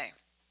that way.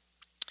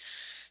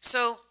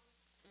 So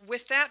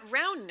with that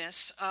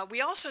roundness,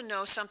 we also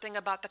know something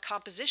about the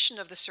composition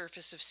of the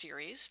surface of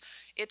Ceres.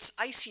 It's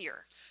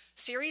icier.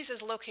 Ceres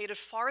is located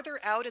farther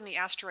out in the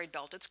asteroid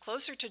belt. It's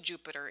closer to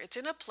Jupiter. It's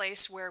in a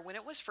place where, when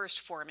it was first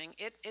forming,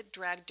 it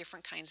dragged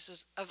different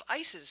kinds of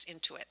ices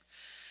into it.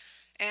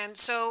 And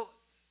so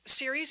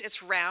Ceres,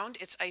 it's round,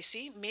 it's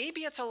icy.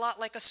 Maybe it's a lot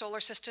like a solar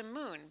system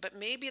moon, but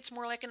maybe it's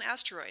more like an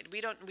asteroid. We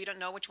don't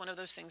know which one of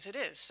those things it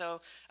is. So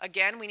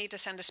again, we need to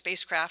send a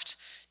spacecraft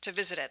to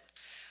visit it.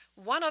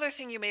 One other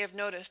thing you may have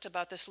noticed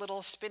about this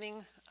little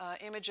spinning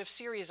image of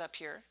Ceres up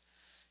here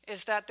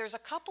is that there's a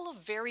couple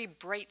of very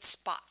bright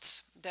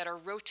spots that are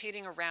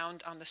rotating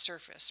around on the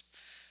surface.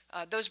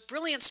 Those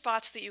brilliant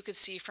spots that you could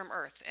see from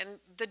Earth. And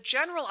the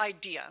general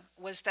idea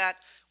was that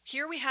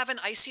here we have an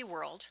icy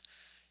world,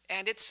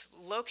 and it's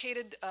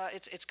located,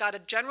 it's got a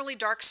generally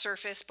dark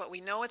surface, but we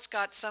know it's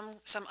got some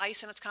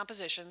ice in its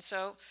composition,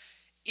 so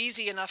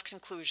easy enough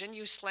conclusion.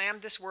 You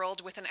slammed this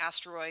world with an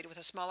asteroid, with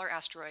a smaller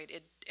asteroid.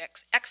 It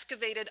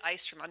excavated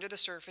ice from under the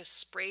surface,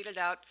 sprayed it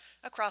out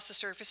across the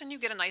surface, and you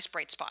get a nice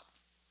bright spot.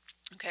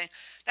 Okay,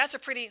 that's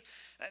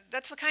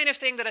the kind of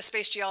thing that a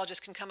space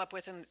geologist can come up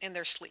with in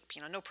their sleep,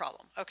 no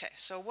problem. Okay,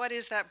 so what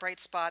is that bright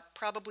spot?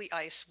 Probably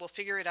ice. We'll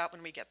figure it out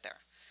when we get there.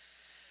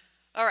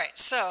 All right,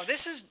 so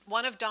this is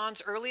one of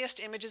Dawn's earliest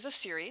images of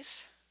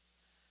Ceres,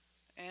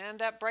 and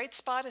that bright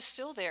spot is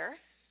still there,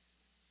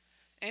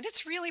 and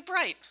it's really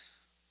bright.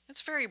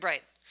 It's very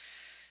bright.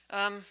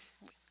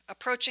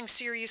 Approaching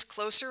Ceres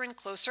closer and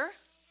closer,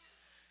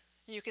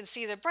 you can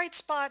see the bright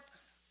spot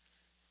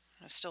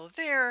is still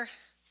there.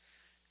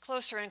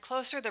 Closer and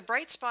closer, the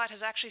bright spot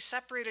has actually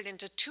separated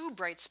into two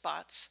bright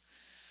spots.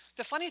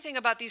 The funny thing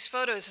about these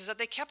photos is that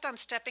they kept on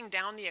stepping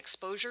down the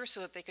exposure so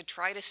that they could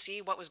try to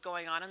see what was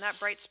going on in that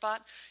bright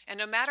spot. And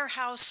no matter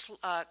how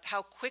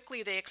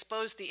quickly they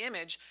exposed the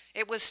image,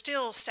 it was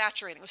still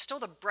saturating. It was still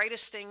the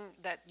brightest thing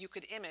that you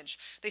could image.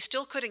 They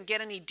still couldn't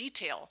get any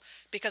detail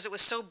because it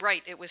was so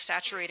bright it was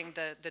saturating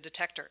the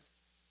detector.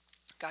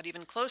 Got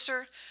even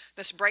closer.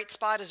 This bright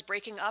spot is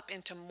breaking up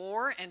into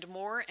more and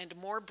more and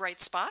more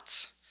bright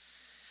spots.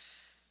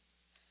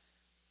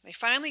 They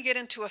finally get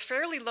into a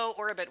fairly low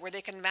orbit where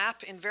they can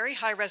map in very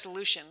high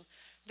resolution.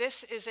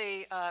 This is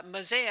a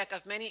mosaic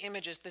of many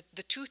images.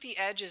 The toothy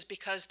edge is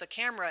because the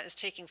camera is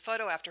taking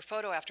photo after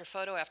photo after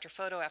photo after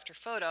photo after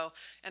photo,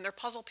 and they're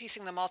puzzle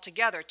piecing them all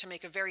together to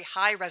make a very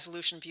high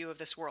resolution view of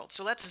this world.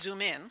 So let's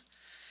zoom in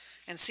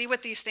and see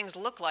what these things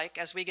look like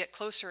as we get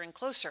closer and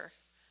closer.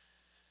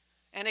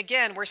 And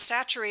again, we're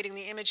saturating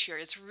the image here.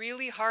 It's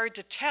really hard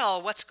to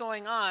tell what's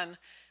going on,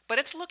 but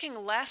it's looking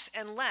less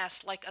and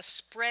less like a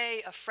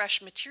spray of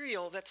fresh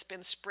material that's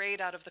been sprayed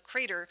out of the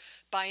crater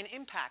by an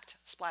impact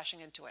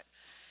splashing into it.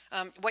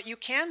 What you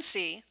can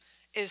see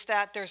is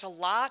that there's a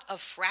lot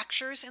of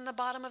fractures in the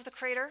bottom of the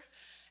crater,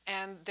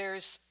 and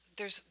there's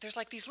there's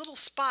like these little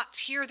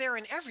spots here, there,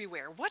 and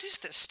everywhere. What is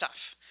this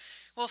stuff?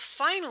 Well,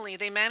 finally,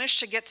 they managed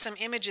to get some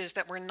images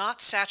that were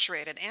not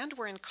saturated and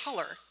were in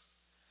color.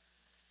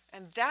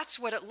 And that's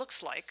what it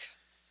looks like.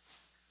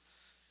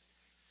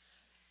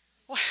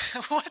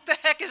 What the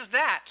heck is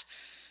that?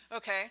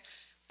 Okay.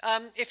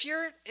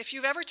 If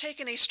you've ever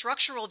taken a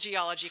structural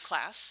geology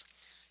class,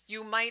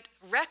 you might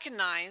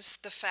recognize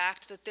the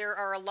fact that there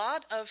are a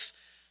lot of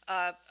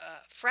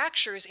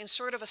fractures in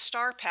sort of a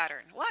star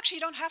pattern. Well, actually,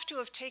 you don't have to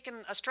have taken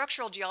a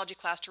structural geology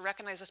class to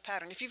recognize this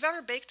pattern. If you've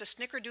ever baked a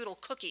snickerdoodle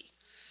cookie,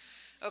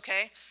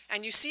 okay,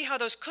 and you see how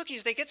those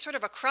cookies, they get sort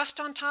of a crust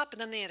on top, and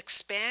then they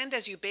expand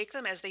as you bake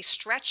them. As they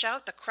stretch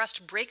out, the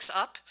crust breaks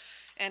up,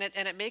 and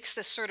it makes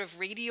this sort of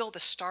radial, the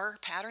star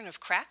pattern of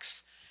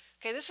cracks.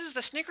 Okay, this is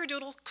the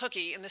snickerdoodle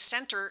cookie in the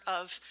center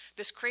of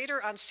this crater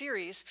on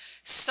Ceres.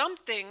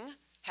 Something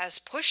has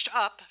pushed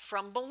up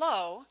from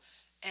below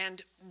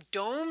and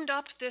domed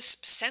up this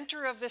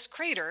center of this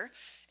crater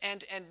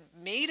and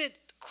made it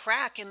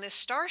crack in this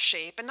star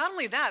shape. And not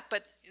only that,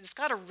 but it's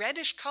got a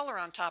reddish color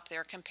on top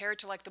there compared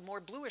to like the more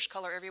bluish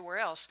color everywhere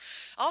else.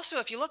 Also,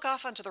 if you look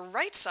off onto the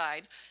right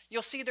side,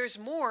 you'll see there's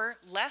more,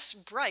 less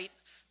bright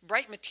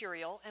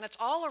material, and it's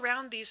all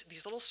around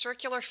these little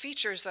circular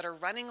features that are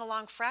running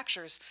along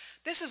fractures.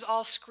 This is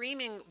all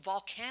screaming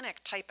volcanic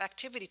type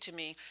activity to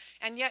me,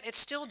 and yet it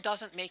still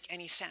doesn't make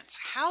any sense.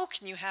 How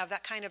can you have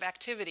that kind of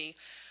activity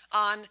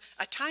on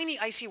a tiny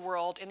icy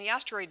world in the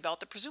asteroid belt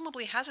that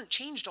presumably hasn't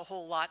changed a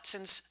whole lot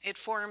since it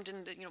formed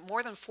in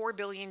more than 4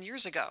 billion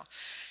years ago?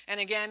 And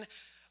again,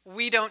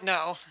 we don't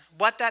know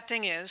what that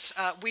thing is.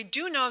 We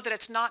do know that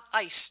it's not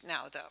ice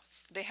now, though.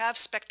 They have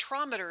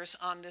spectrometers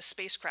on this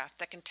spacecraft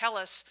that can tell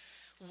us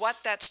what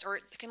that's, or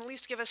can at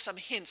least give us some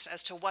hints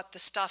as to what the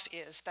stuff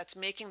is that's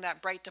making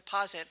that bright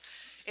deposit.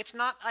 It's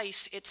not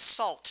ice, it's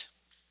salt.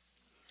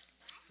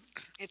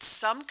 It's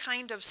some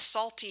kind of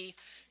salty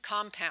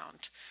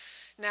compound.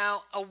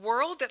 Now, a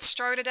world that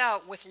started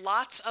out with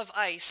lots of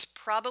ice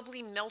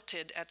probably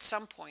melted at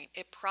some point.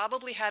 It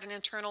probably had an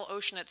internal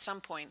ocean at some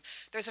point.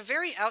 There's a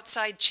very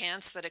outside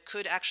chance that it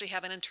could actually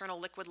have an internal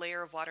liquid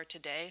layer of water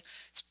today.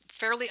 It's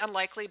fairly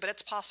unlikely, but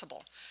it's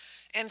possible.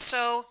 And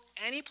so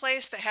any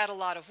place that had a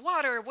lot of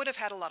water would have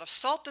had a lot of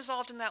salt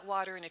dissolved in that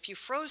water, and if you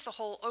froze the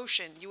whole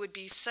ocean, you would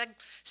be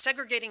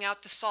segregating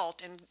out the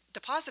salt and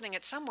depositing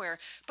it somewhere,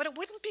 but it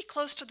wouldn't be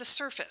close to the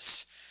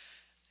surface.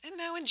 And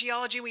now in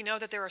geology, we know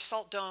that there are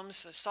salt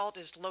domes. The salt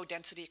is low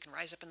density, it can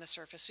rise up in the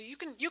surface. So you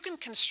can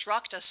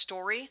construct a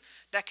story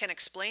that can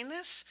explain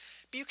this,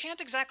 but you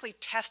can't exactly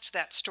test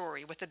that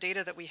story with the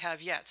data that we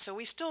have yet. So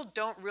we still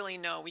don't really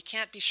know. We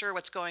can't be sure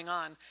what's going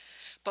on.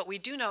 But we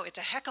do know it's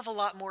a heck of a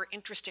lot more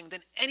interesting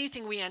than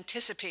anything we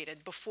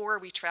anticipated before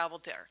we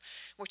traveled there,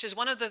 which is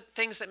one of the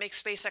things that makes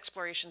space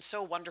exploration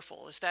so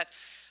wonderful, is that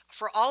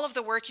for all of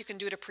the work you can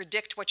do to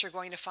predict what you're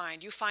going to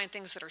find, you find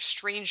things that are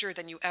stranger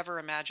than you ever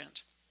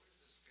imagined.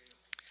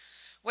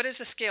 What is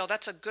the scale?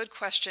 That's a good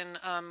question.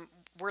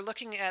 We're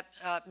looking at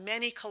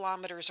many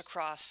kilometers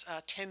across,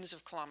 tens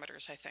of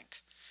kilometers, I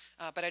think,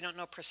 but I don't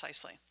know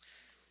precisely.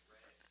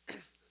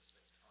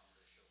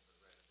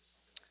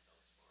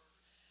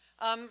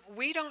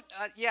 We don't,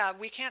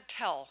 we can't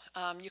tell.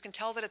 You can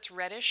tell that it's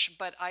reddish,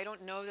 but I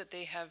don't know that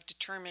they have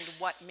determined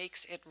what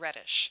makes it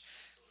reddish.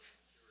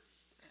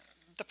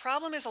 The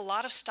problem is a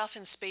lot of stuff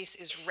in space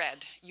is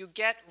red. You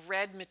get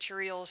red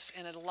materials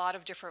in a lot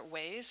of different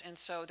ways, and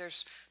so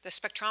the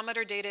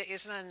spectrometer data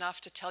isn't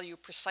enough to tell you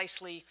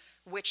precisely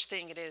which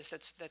thing it is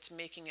that's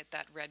making it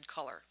that red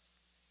color.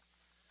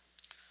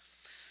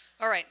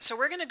 All right, so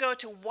we're going to go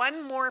to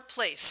one more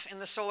place in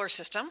the solar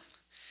system.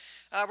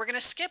 We're going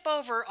to skip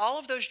over all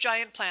of those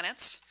giant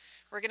planets.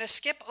 We're going to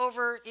skip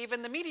over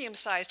even the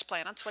medium-sized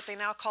planets, what they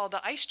now call the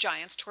ice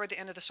giants, toward the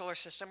end of the solar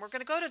system. We're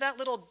going to go to that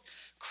little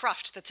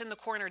cruft that's in the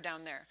corner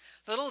down there,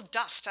 the little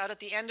dust out at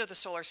the end of the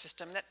solar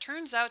system that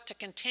turns out to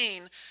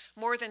contain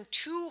more than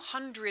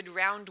 200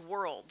 round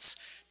worlds.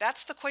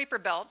 That's the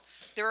Kuiper Belt.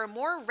 There are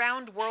more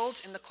round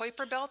worlds in the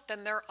Kuiper Belt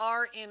than there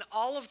are in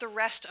all of the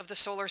rest of the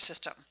solar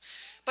system.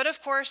 But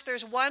of course,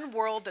 there's one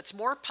world that's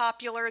more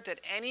popular than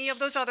any of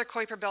those other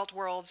Kuiper Belt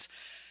worlds,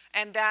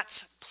 and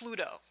that's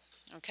Pluto.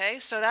 Okay,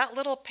 so that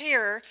little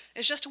pair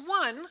is just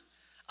one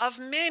of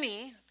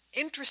many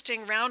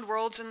interesting round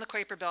worlds in the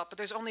Kuiper Belt, but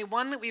there's only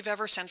one that we've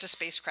ever sent a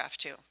spacecraft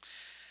to.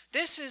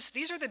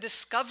 These are the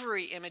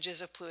discovery images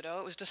of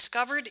Pluto. It was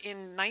discovered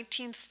in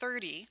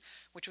 1930,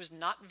 which was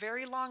not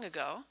very long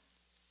ago.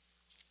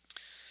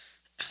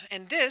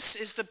 And this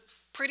is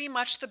pretty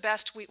much the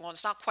best well,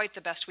 it's not quite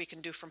the best we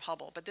can do from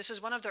Hubble, but this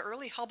is one of the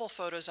early Hubble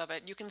photos of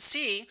it. You can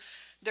see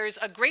there's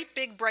a great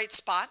big bright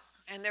spot,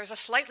 and there's a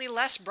slightly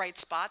less bright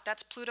spot.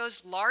 That's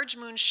Pluto's large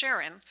moon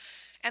Charon.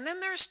 And then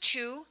there's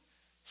two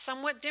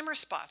somewhat dimmer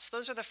spots.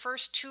 Those are the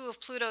first two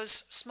of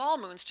Pluto's small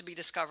moons to be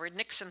discovered,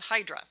 Nix and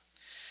Hydra.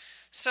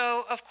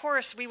 So, of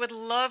course, we would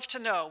love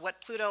to know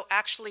what Pluto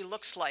actually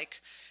looks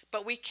like,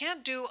 but we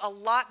can't do a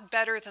lot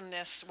better than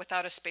this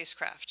without a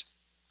spacecraft.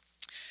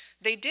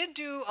 They did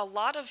do a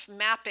lot of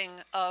mapping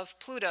of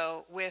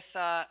Pluto with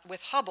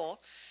Hubble,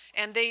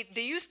 And they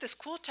used this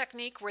cool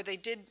technique where they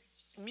did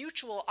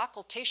mutual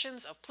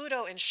occultations of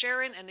Pluto and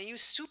Charon, and they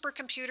used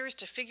supercomputers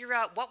to figure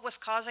out what was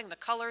causing the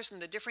colors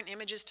and the different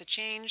images to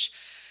change.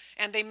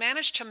 And they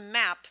managed to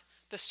map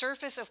the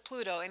surface of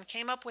Pluto and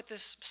came up with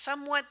this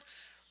somewhat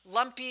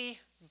lumpy,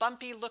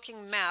 bumpy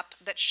looking map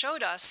that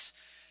showed us,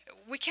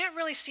 we can't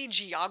really see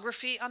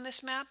geography on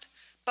this map,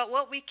 but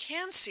what we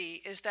can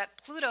see is that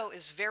Pluto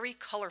is very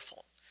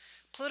colorful.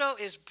 Pluto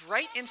is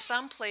bright in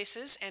some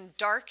places and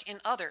dark in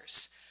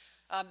others.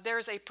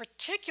 There's a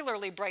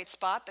particularly bright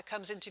spot that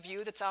comes into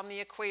view that's on the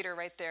equator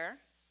right there.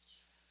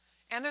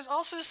 And there's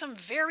also some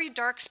very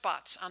dark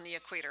spots on the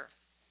equator.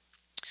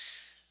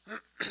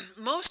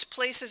 Most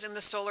places in the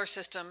solar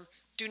system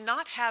do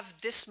not have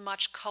this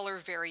much color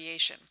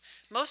variation.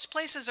 Most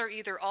places are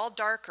either all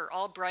dark or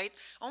all bright.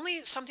 Only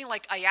something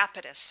like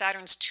Iapetus,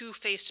 Saturn's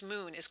two-faced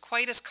moon, is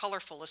quite as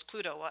colorful as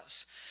Pluto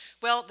was.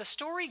 Well, the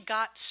story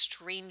got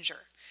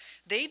stranger.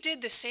 They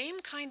did the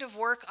same kind of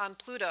work on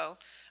Pluto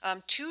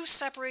 2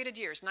 separated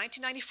years,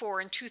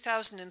 1994 and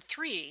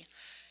 2003,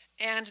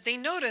 and they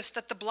noticed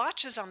that the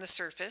blotches on the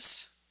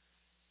surface,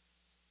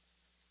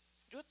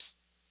 whoops,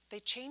 they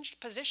changed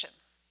position.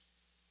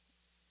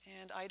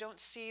 And I don't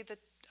see the,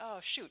 oh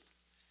shoot,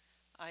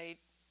 I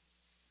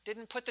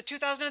didn't put the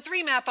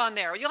 2003 map on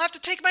there. You'll have to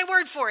take my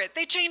word for it.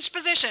 They changed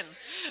position.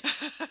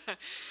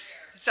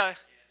 So,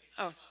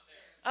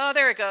 oh,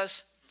 there it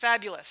goes.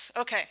 Fabulous.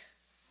 Okay.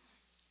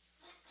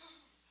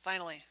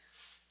 Finally.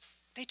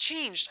 They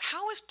changed.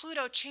 How is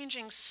Pluto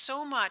changing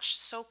so much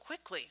so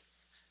quickly?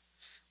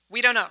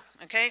 We don't know,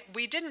 okay?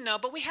 We didn't know,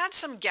 but we had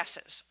some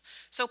guesses.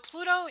 So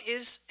Pluto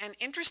is an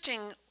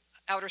interesting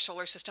outer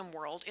solar system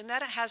world in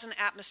that it has an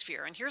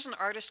atmosphere. And here's an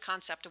artist's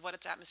concept of what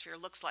its atmosphere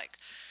looks like.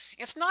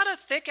 It's not a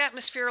thick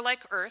atmosphere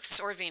like Earth's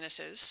or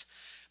Venus's,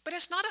 but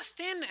it's not a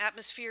thin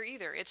atmosphere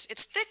either. It's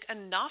thick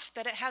enough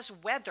that it has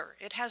weather,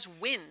 it has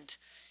wind,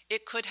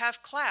 it could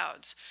have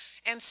clouds.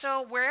 And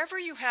so wherever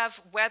you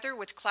have weather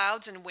with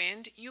clouds and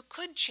wind, you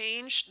could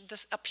change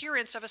the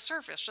appearance of a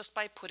surface just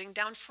by putting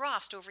down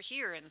frost over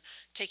here and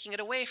taking it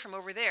away from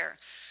over there.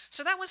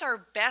 So that was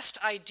our best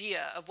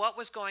idea of what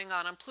was going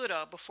on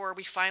Pluto before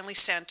we finally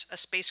sent a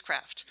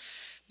spacecraft.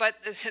 But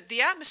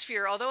the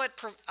atmosphere, although it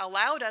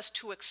allowed us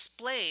to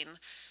explain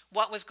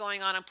what was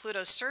going on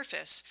Pluto's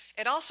surface,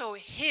 it also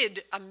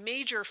hid a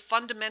major,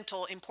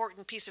 fundamental,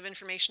 important piece of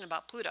information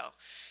about Pluto,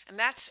 and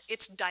that's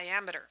its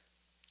diameter.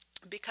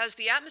 Because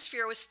the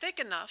atmosphere was thick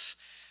enough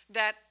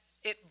that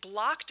it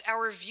blocked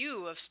our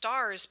view of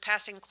stars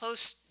passing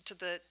close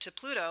to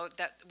Pluto,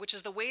 which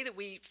is the way that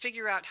we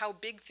figure out how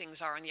big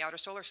things are in the outer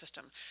solar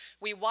system.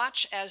 We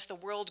watch as the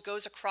world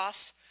goes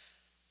across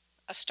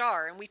a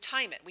star, and we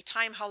time it. We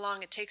time how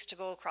long it takes to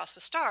go across the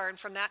star, and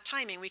from that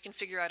timing we can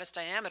figure out its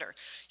diameter.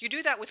 You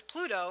do that with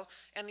Pluto,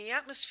 and the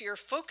atmosphere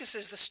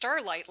focuses the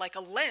starlight like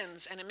a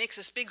lens, and it makes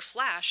this big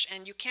flash,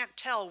 and you can't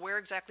tell where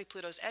exactly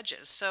Pluto's edge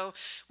is. So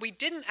we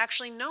didn't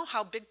actually know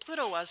how big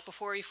Pluto was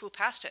before we flew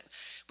past it.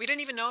 We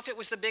didn't even know if it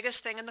was the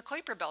biggest thing in the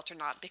Kuiper Belt or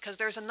not, because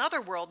there's another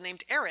world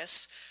named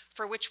Eris,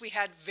 for which we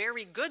had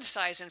very good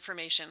size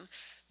information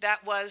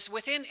that was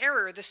within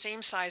error the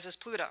same size as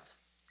Pluto.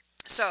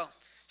 So,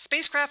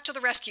 spacecraft to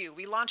the rescue.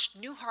 We launched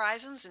New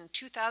Horizons in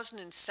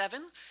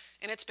 2007,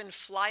 and it's been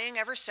flying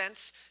ever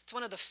since. It's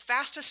one of the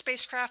fastest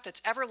spacecraft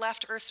that's ever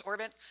left Earth's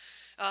orbit,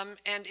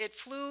 and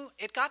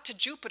it got to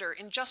Jupiter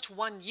in just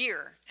 1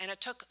 year, and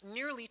it took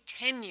nearly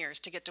 10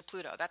 years to get to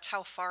Pluto. That's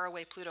how far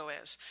away Pluto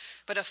is.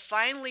 But it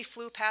finally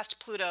flew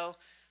past Pluto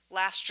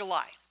last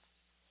July.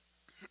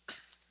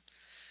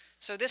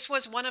 So this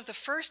was one of the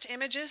first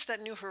images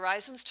that New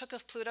Horizons took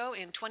of Pluto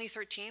in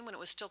 2013 when it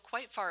was still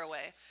quite far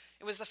away.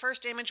 It was the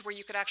first image where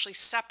you could actually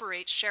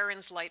separate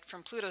Charon's light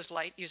from Pluto's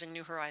light using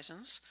New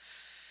Horizons.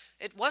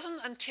 It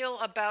wasn't until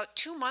about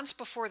 2 months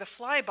before the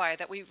flyby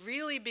that we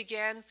really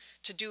began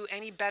to do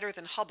any better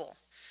than Hubble.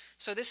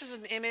 So this is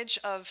an image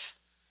of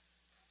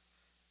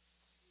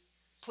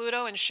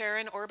Pluto and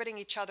Charon orbiting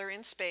each other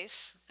in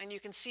space, and you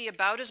can see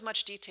about as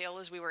much detail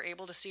as we were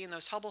able to see in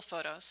those Hubble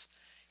photos.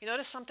 You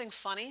notice something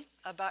funny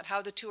about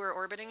how the two are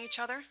orbiting each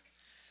other?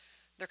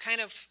 They're kind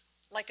of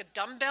like a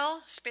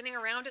dumbbell spinning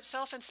around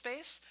itself in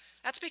space.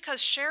 That's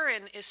because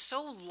Charon is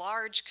so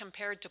large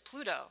compared to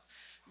Pluto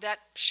that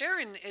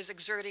Charon is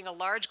exerting a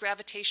large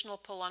gravitational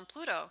pull on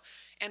Pluto,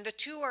 and the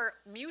two are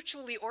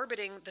mutually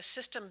orbiting the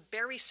system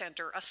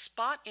barycenter, a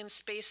spot in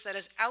space that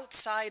is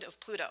outside of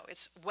Pluto.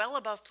 It's well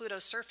above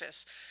Pluto's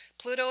surface.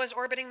 Pluto is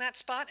orbiting that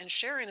spot, and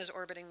Charon is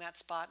orbiting that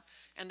spot,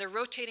 and they're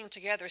rotating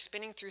together,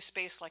 spinning through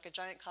space like a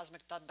giant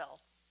cosmic dumbbell,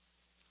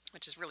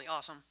 which is really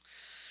awesome.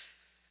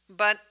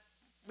 But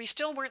we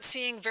still weren't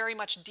seeing very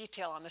much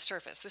detail on the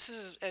surface. This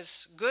is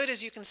as good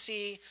as you can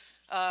see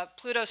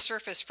Pluto's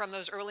surface from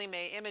those early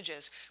May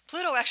images.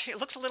 Pluto actually, it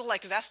looks a little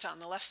like Vesta on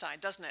the left side,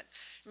 doesn't it?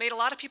 It made a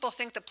lot of people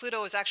think that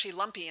Pluto is actually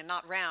lumpy and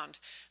not round.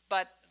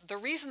 But the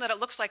reason that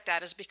it looks like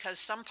that is because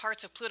some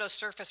parts of Pluto's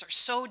surface are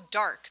so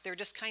dark, they're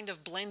just kind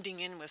of blending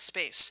in with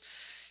space.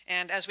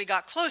 And as we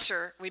got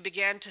closer, we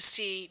began to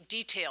see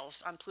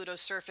details on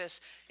Pluto's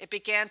surface. It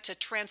began to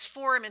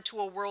transform into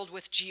a world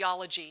with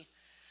geology.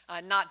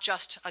 not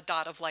just a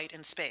dot of light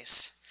in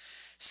space.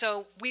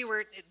 So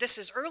this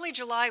is early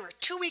July, we're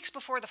 2 weeks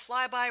before the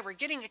flyby, we're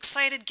getting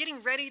excited,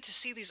 getting ready to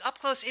see these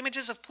up-close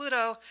images of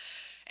Pluto,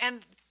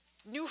 and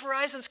New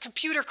Horizons'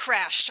 computer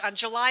crashed on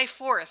July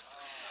 4th.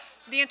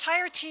 The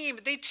entire team,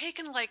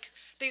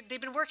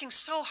 they've been working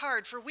so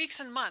hard for weeks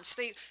and months.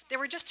 They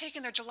were just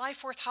taking their July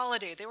 4th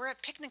holiday. They were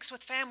at picnics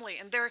with family,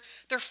 and their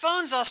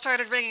phones all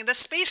started ringing. The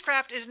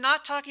spacecraft is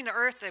not talking to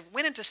Earth. They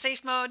went into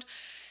safe mode.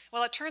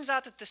 Well, it turns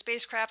out that the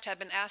spacecraft had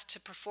been asked to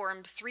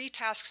perform 3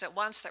 tasks at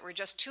once that were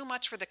just too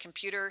much for the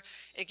computer.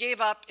 It gave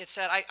up. It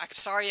said, I'm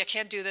sorry, I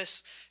can't do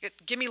this.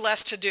 Give me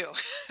less to do.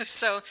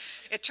 So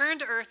it turned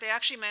to Earth. They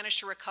actually managed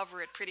to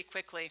recover it pretty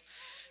quickly.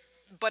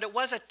 But it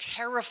was a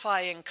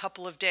terrifying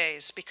couple of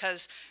days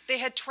because they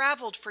had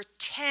traveled for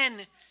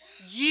 10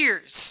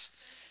 years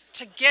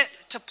to get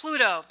to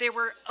Pluto. They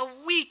were a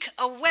week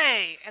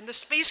away, and the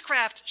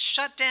spacecraft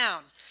shut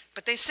down,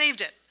 but they saved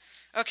it.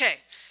 Okay,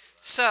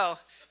 so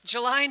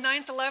July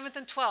 9th, 11th,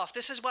 and 12th,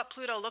 this is what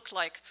Pluto looked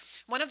like.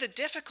 One of the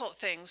difficult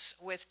things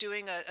with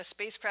doing a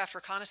spacecraft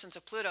reconnaissance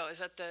of Pluto is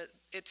that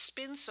it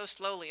spins so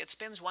slowly. It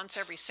spins once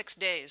every 6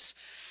 days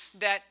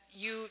that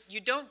you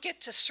don't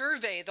get to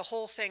survey the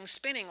whole thing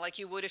spinning like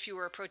you would if you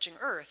were approaching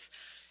Earth.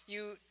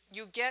 You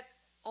get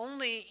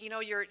only,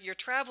 you're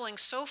traveling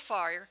so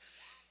far,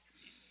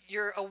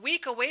 you're a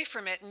week away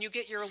from it, and you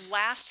get your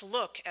last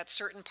look at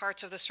certain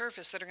parts of the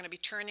surface that are going to be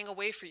turning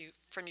away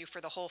from you for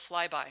the whole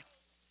flyby.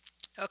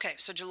 Okay,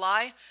 so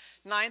July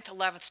 9th,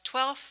 11th,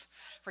 12th,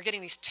 we're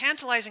getting these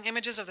tantalizing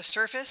images of the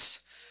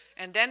surface,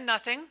 and then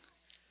nothing.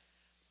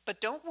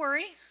 But don't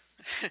worry,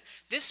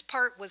 this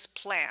part was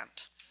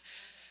planned.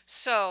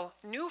 So,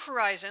 New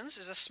Horizons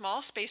is a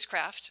small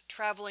spacecraft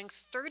traveling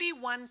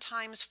 31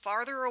 times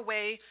farther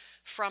away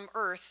from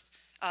Earth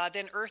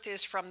than Earth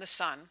is from the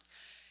sun.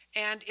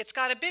 And it's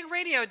got a big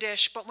radio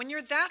dish, but when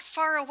you're that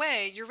far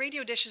away, your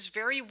radio dish is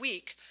very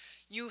weak.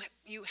 You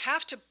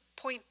have to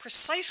point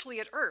precisely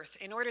at Earth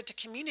in order to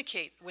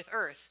communicate with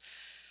Earth.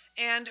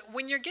 And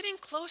when you're getting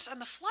close on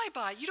the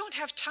flyby, you don't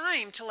have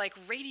time to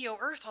radio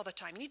Earth all the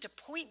time. You need to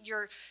point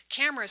your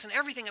cameras and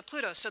everything at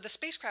Pluto. So the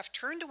spacecraft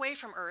turned away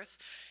from Earth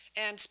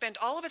and spent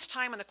all of its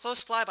time on the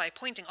close flyby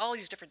pointing all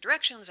these different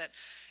directions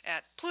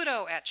at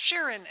Pluto, at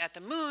Charon, at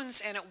the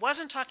moons, and it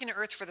wasn't talking to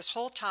Earth for this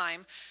whole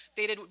time.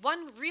 They did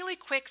one really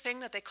quick thing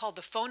that they called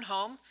the phone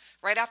home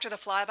right after the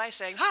flyby,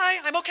 saying,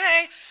 "Hi, I'm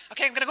okay.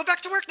 Okay, I'm going to go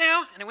back to work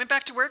now." And it went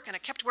back to work, and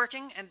it kept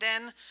working. And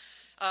then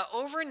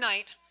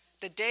overnight,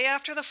 the day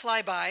after the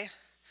flyby,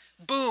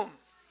 boom.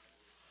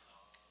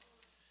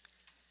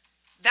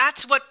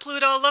 That's what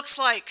Pluto looks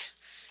like.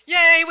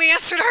 Yay, we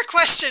answered our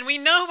question. We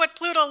know what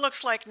Pluto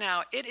looks like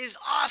now. It is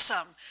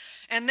awesome.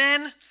 And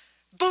then,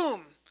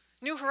 boom,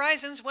 New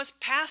Horizons was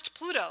past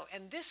Pluto,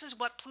 and this is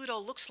what Pluto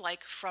looks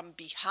like from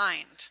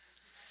behind.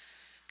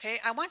 Okay,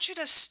 I want you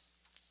to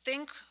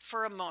think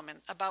for a moment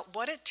about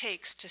what it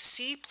takes to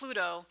see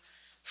Pluto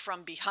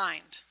from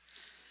behind.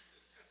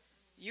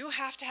 You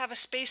have to have a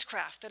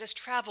spacecraft that has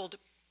traveled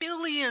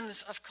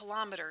billions of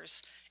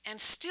kilometers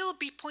and still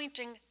be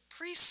pointing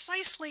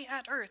precisely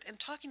at Earth and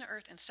talking to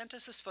Earth, and sent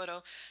us this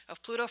photo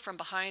of Pluto from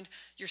behind.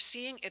 You're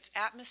seeing its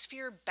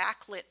atmosphere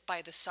backlit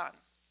by the sun.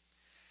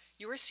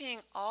 You are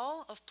seeing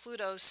all of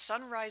Pluto's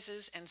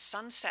sunrises and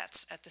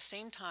sunsets at the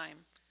same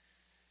time,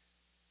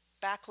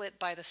 backlit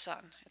by the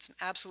sun. It's an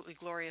absolutely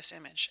glorious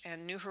image.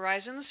 And New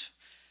Horizons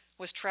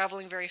was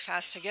traveling very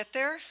fast to get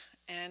there,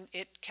 and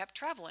it kept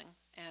traveling.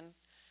 And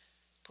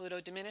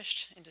Pluto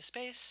diminished into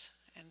space,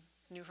 and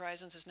New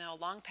Horizons is now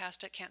long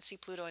past it, can't see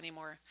Pluto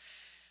anymore.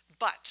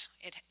 But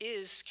it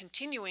is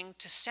continuing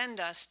to send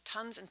us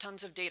tons and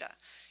tons of data.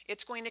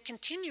 It's going to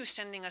continue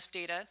sending us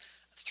data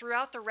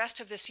throughout the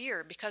rest of this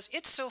year because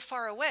it's so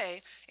far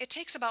away, it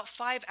takes about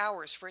 5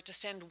 hours for it to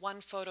send one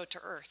photo to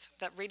Earth.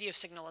 That radio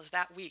signal is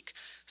that weak.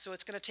 So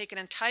it's going to take an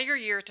entire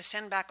year to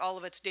send back all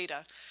of its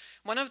data.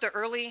 One of the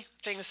early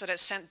things that it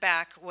sent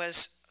back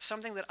was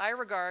something that I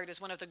regard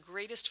as one of the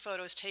greatest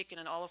photos taken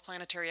in all of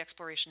planetary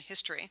exploration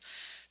history.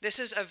 This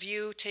is a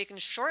view taken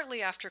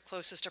shortly after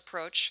closest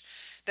approach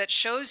that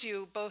shows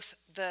you both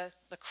the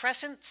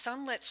crescent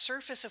sunlit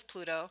surface of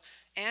Pluto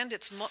and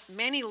its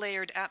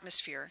many-layered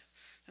atmosphere.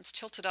 It's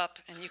tilted up,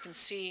 and you can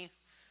see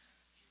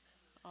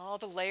all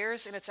the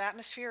layers in its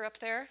atmosphere up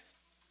there.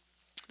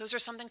 Those are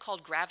something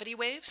called gravity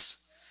waves.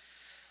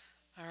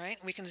 All right,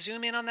 we can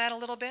zoom in on that a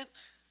little bit,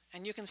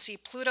 and you can see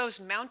Pluto's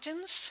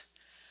mountains.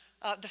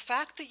 The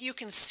fact that you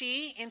can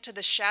see into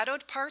the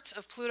shadowed parts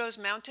of Pluto's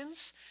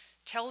mountains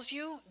tells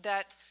you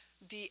that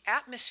the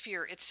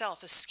atmosphere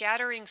itself is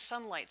scattering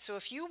sunlight. So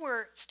if you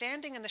were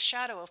standing in the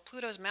shadow of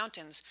Pluto's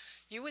mountains,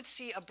 you would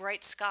see a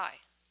bright sky.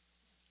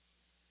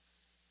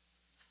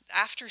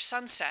 After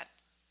sunset,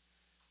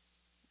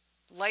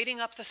 lighting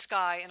up the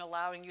sky and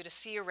allowing you to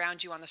see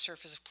around you on the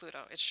surface of Pluto.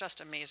 It's just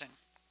amazing.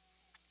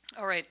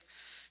 All right,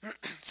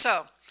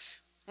 so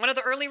One of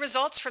the early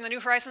results from the New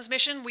Horizons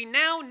mission, we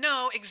now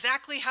know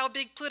exactly how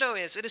big Pluto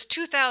is. It is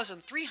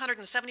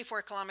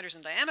 2,374 kilometers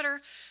in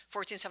diameter,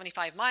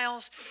 1,475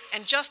 miles,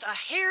 and just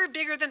a hair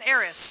bigger than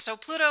Eris. So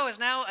Pluto is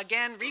now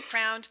again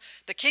recrowned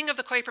the king of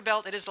the Kuiper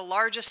Belt. It is the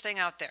largest thing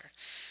out there.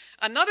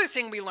 Another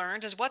thing we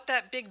learned is what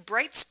that big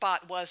bright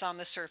spot was on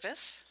the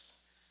surface.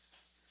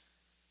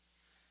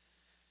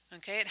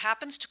 Okay, it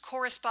happens to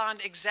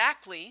correspond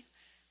exactly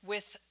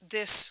with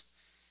this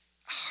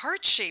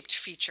heart-shaped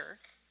feature,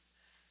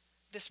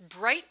 this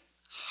bright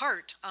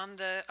heart on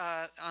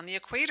the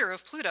equator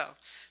of Pluto.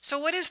 So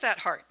what is that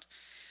heart?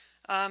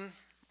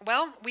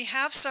 Well, we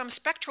have some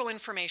spectral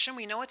information.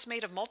 We know it's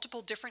made of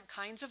multiple different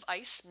kinds of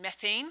ice: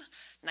 methane,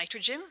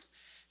 nitrogen,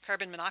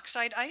 carbon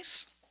monoxide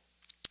ice.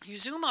 You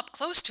zoom up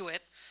close to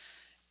it,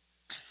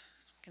 you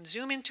can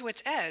zoom into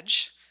its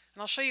edge,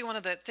 and I'll show you one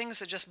of the things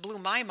that just blew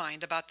my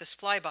mind about this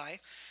flyby.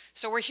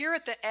 So we're here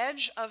at the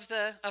edge of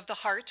the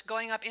heart,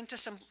 going up into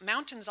some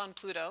mountains on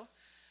Pluto.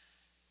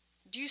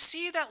 Do you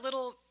see that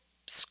little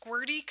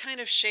squirty kind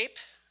of shape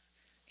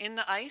in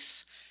the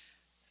ice?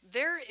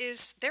 There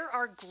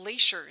are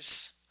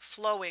glaciers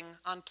flowing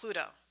on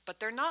Pluto, but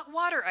they're not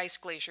water ice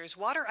glaciers.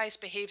 Water ice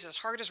behaves as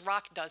hard as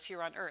rock does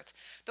here on Earth.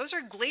 Those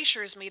are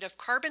glaciers made of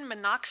carbon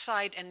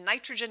monoxide and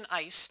nitrogen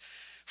ice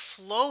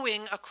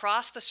flowing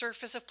across the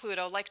surface of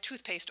Pluto like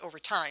toothpaste over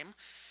time.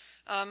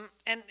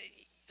 And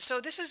so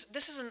this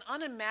is an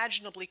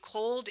unimaginably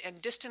cold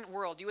and distant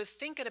world. You would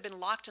think it had been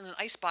locked in an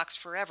icebox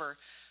forever,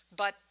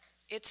 but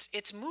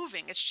it's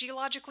moving. It's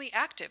geologically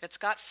active. It's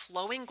got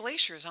flowing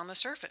glaciers on the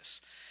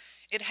surface.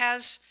 It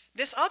has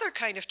this other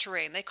kind of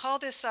terrain. They call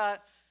this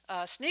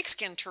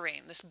snakeskin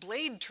terrain, this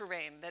blade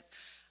terrain, that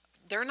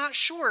they're not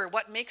sure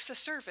what makes the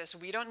surface.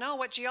 We don't know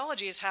what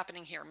geology is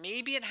happening here.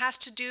 Maybe it has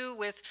to do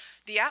with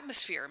the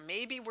atmosphere.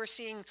 Maybe we're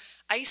seeing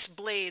ice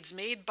blades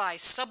made by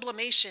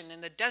sublimation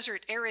in the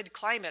desert, arid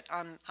climate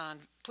on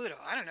Pluto.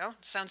 I don't know.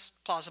 Sounds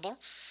plausible.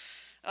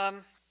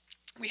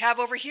 We have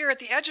over here at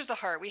the edge of the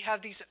heart, we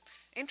have these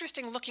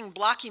interesting looking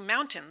blocky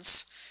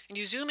mountains, and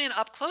you zoom in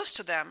up close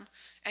to them,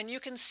 and you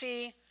can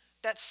see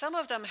that some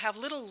of them have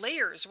little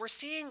layers. We're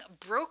seeing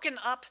broken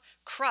up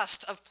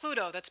crust of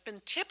Pluto that's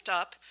been tipped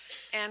up,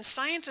 and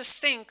scientists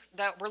think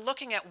that we're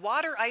looking at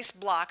water ice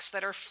blocks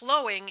that are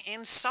flowing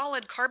in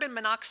solid carbon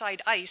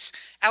monoxide ice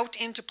out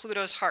into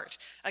Pluto's heart.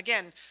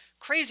 Again,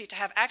 crazy to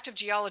have active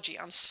geology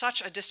on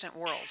such a distant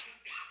world.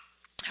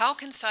 How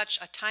can such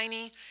a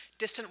tiny,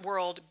 distant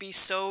world be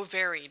so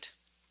varied?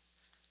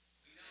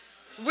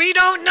 We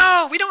don't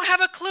know. We don't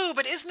have a clue,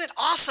 but isn't it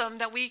awesome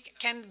that we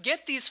can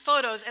get these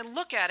photos and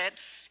look at it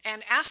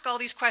and ask all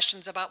these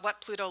questions about what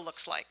Pluto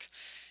looks like?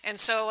 And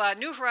so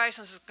New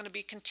Horizons is going to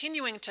be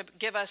continuing to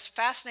give us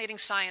fascinating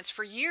science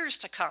for years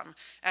to come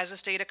as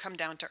this data come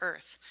down to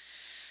Earth.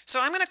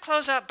 So I'm going to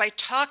close up by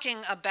talking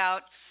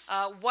about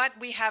what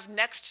we have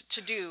next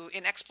to do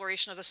in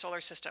exploration of the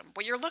solar system.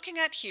 What you're looking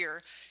at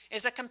here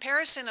is a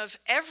comparison of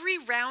every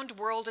round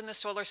world in the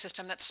solar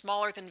system that's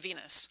smaller than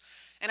Venus.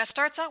 And it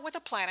starts out with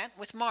a planet,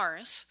 with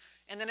Mars,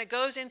 and then it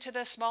goes into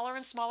the smaller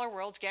and smaller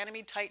worlds: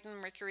 Ganymede, Titan,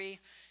 Mercury,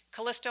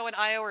 Callisto, and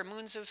Io are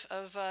moons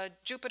of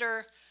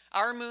Jupiter.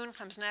 Our moon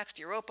comes next,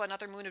 Europa,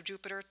 another moon of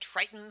Jupiter,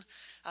 Triton,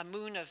 a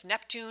moon of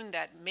Neptune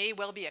that may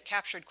well be a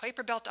captured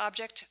Kuiper Belt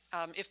object.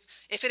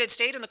 If it had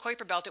stayed in the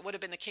Kuiper Belt, it would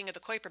have been the king of the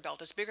Kuiper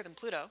Belt. It's bigger than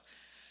Pluto.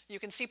 You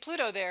can see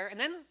Pluto there, and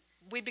then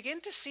we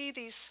begin to see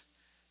these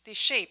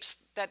shapes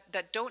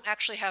that don't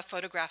actually have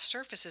photographed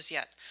surfaces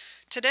yet.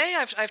 Today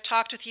I've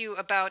talked with you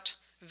about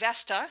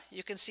Vesta.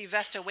 You can see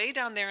Vesta way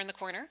down there in the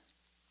corner,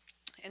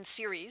 and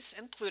Ceres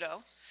and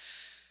Pluto.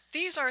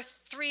 These are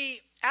three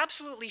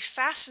absolutely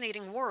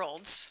fascinating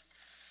worlds,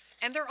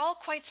 and they're all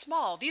quite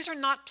small. These are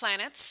not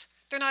planets.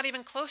 They're not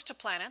even close to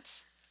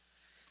planets.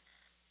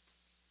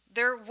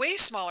 They're way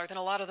smaller than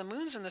a lot of the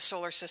moons in the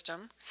solar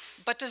system,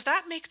 but does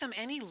that make them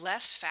any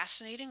less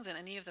fascinating than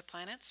any of the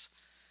planets?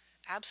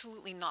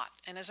 Absolutely not.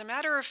 And as a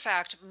matter of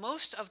fact,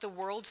 most of the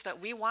worlds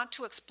that we want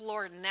to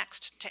explore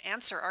next to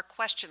answer our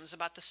questions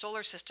about the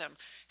solar system,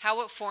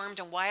 how it formed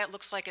and why it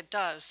looks like it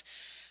does,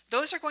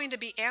 those are going to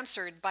be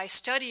answered by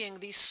studying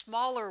these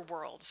smaller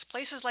worlds,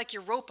 places like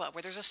Europa,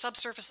 where there's a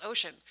subsurface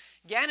ocean.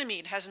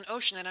 Ganymede has an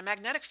ocean and a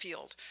magnetic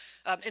field.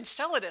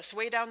 Enceladus,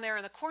 way down there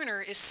in the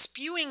corner, is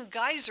spewing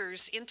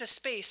geysers into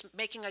space,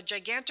 making a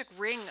gigantic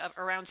ring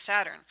around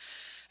Saturn.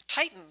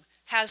 Titan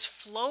has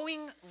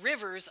flowing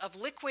rivers of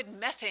liquid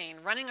methane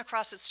running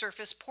across its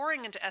surface,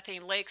 pouring into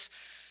ethane lakes,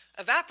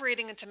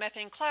 evaporating into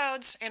methane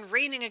clouds, and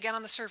raining again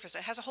on the surface.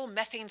 It has a whole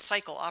methane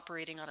cycle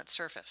operating on its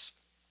surface.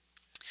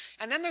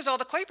 And then there's all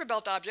the Kuiper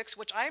Belt objects,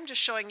 which I'm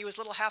just showing you as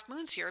little half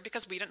moons here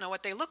because we don't know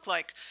what they look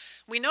like.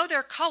 We know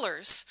their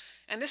colors,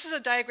 and this is a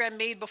diagram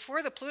made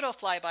before the Pluto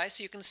flyby,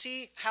 so you can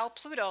see how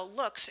Pluto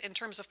looks in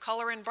terms of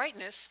color and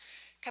brightness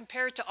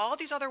compared to all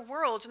these other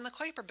worlds in the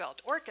Kuiper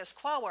Belt: Orcus,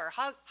 Quaoar,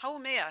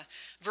 Haumea,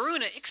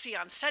 Varuna,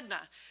 Ixion,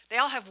 Sedna. They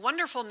all have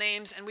wonderful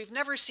names, and we've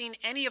never seen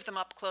any of them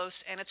up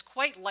close, and it's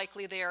quite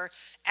likely they are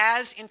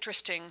as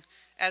interesting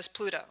as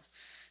Pluto.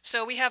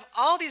 So we have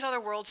all these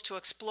other worlds to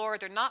explore.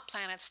 They're not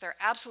planets. They're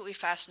absolutely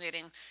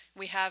fascinating.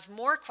 We have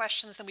more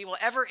questions than we will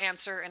ever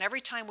answer, and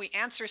every time we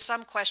answer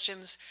some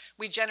questions,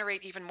 we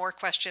generate even more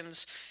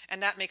questions,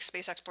 and that makes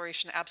space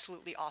exploration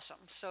absolutely awesome.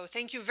 So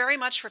thank you very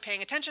much for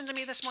paying attention to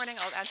me this morning.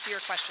 I'll answer your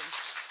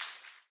questions.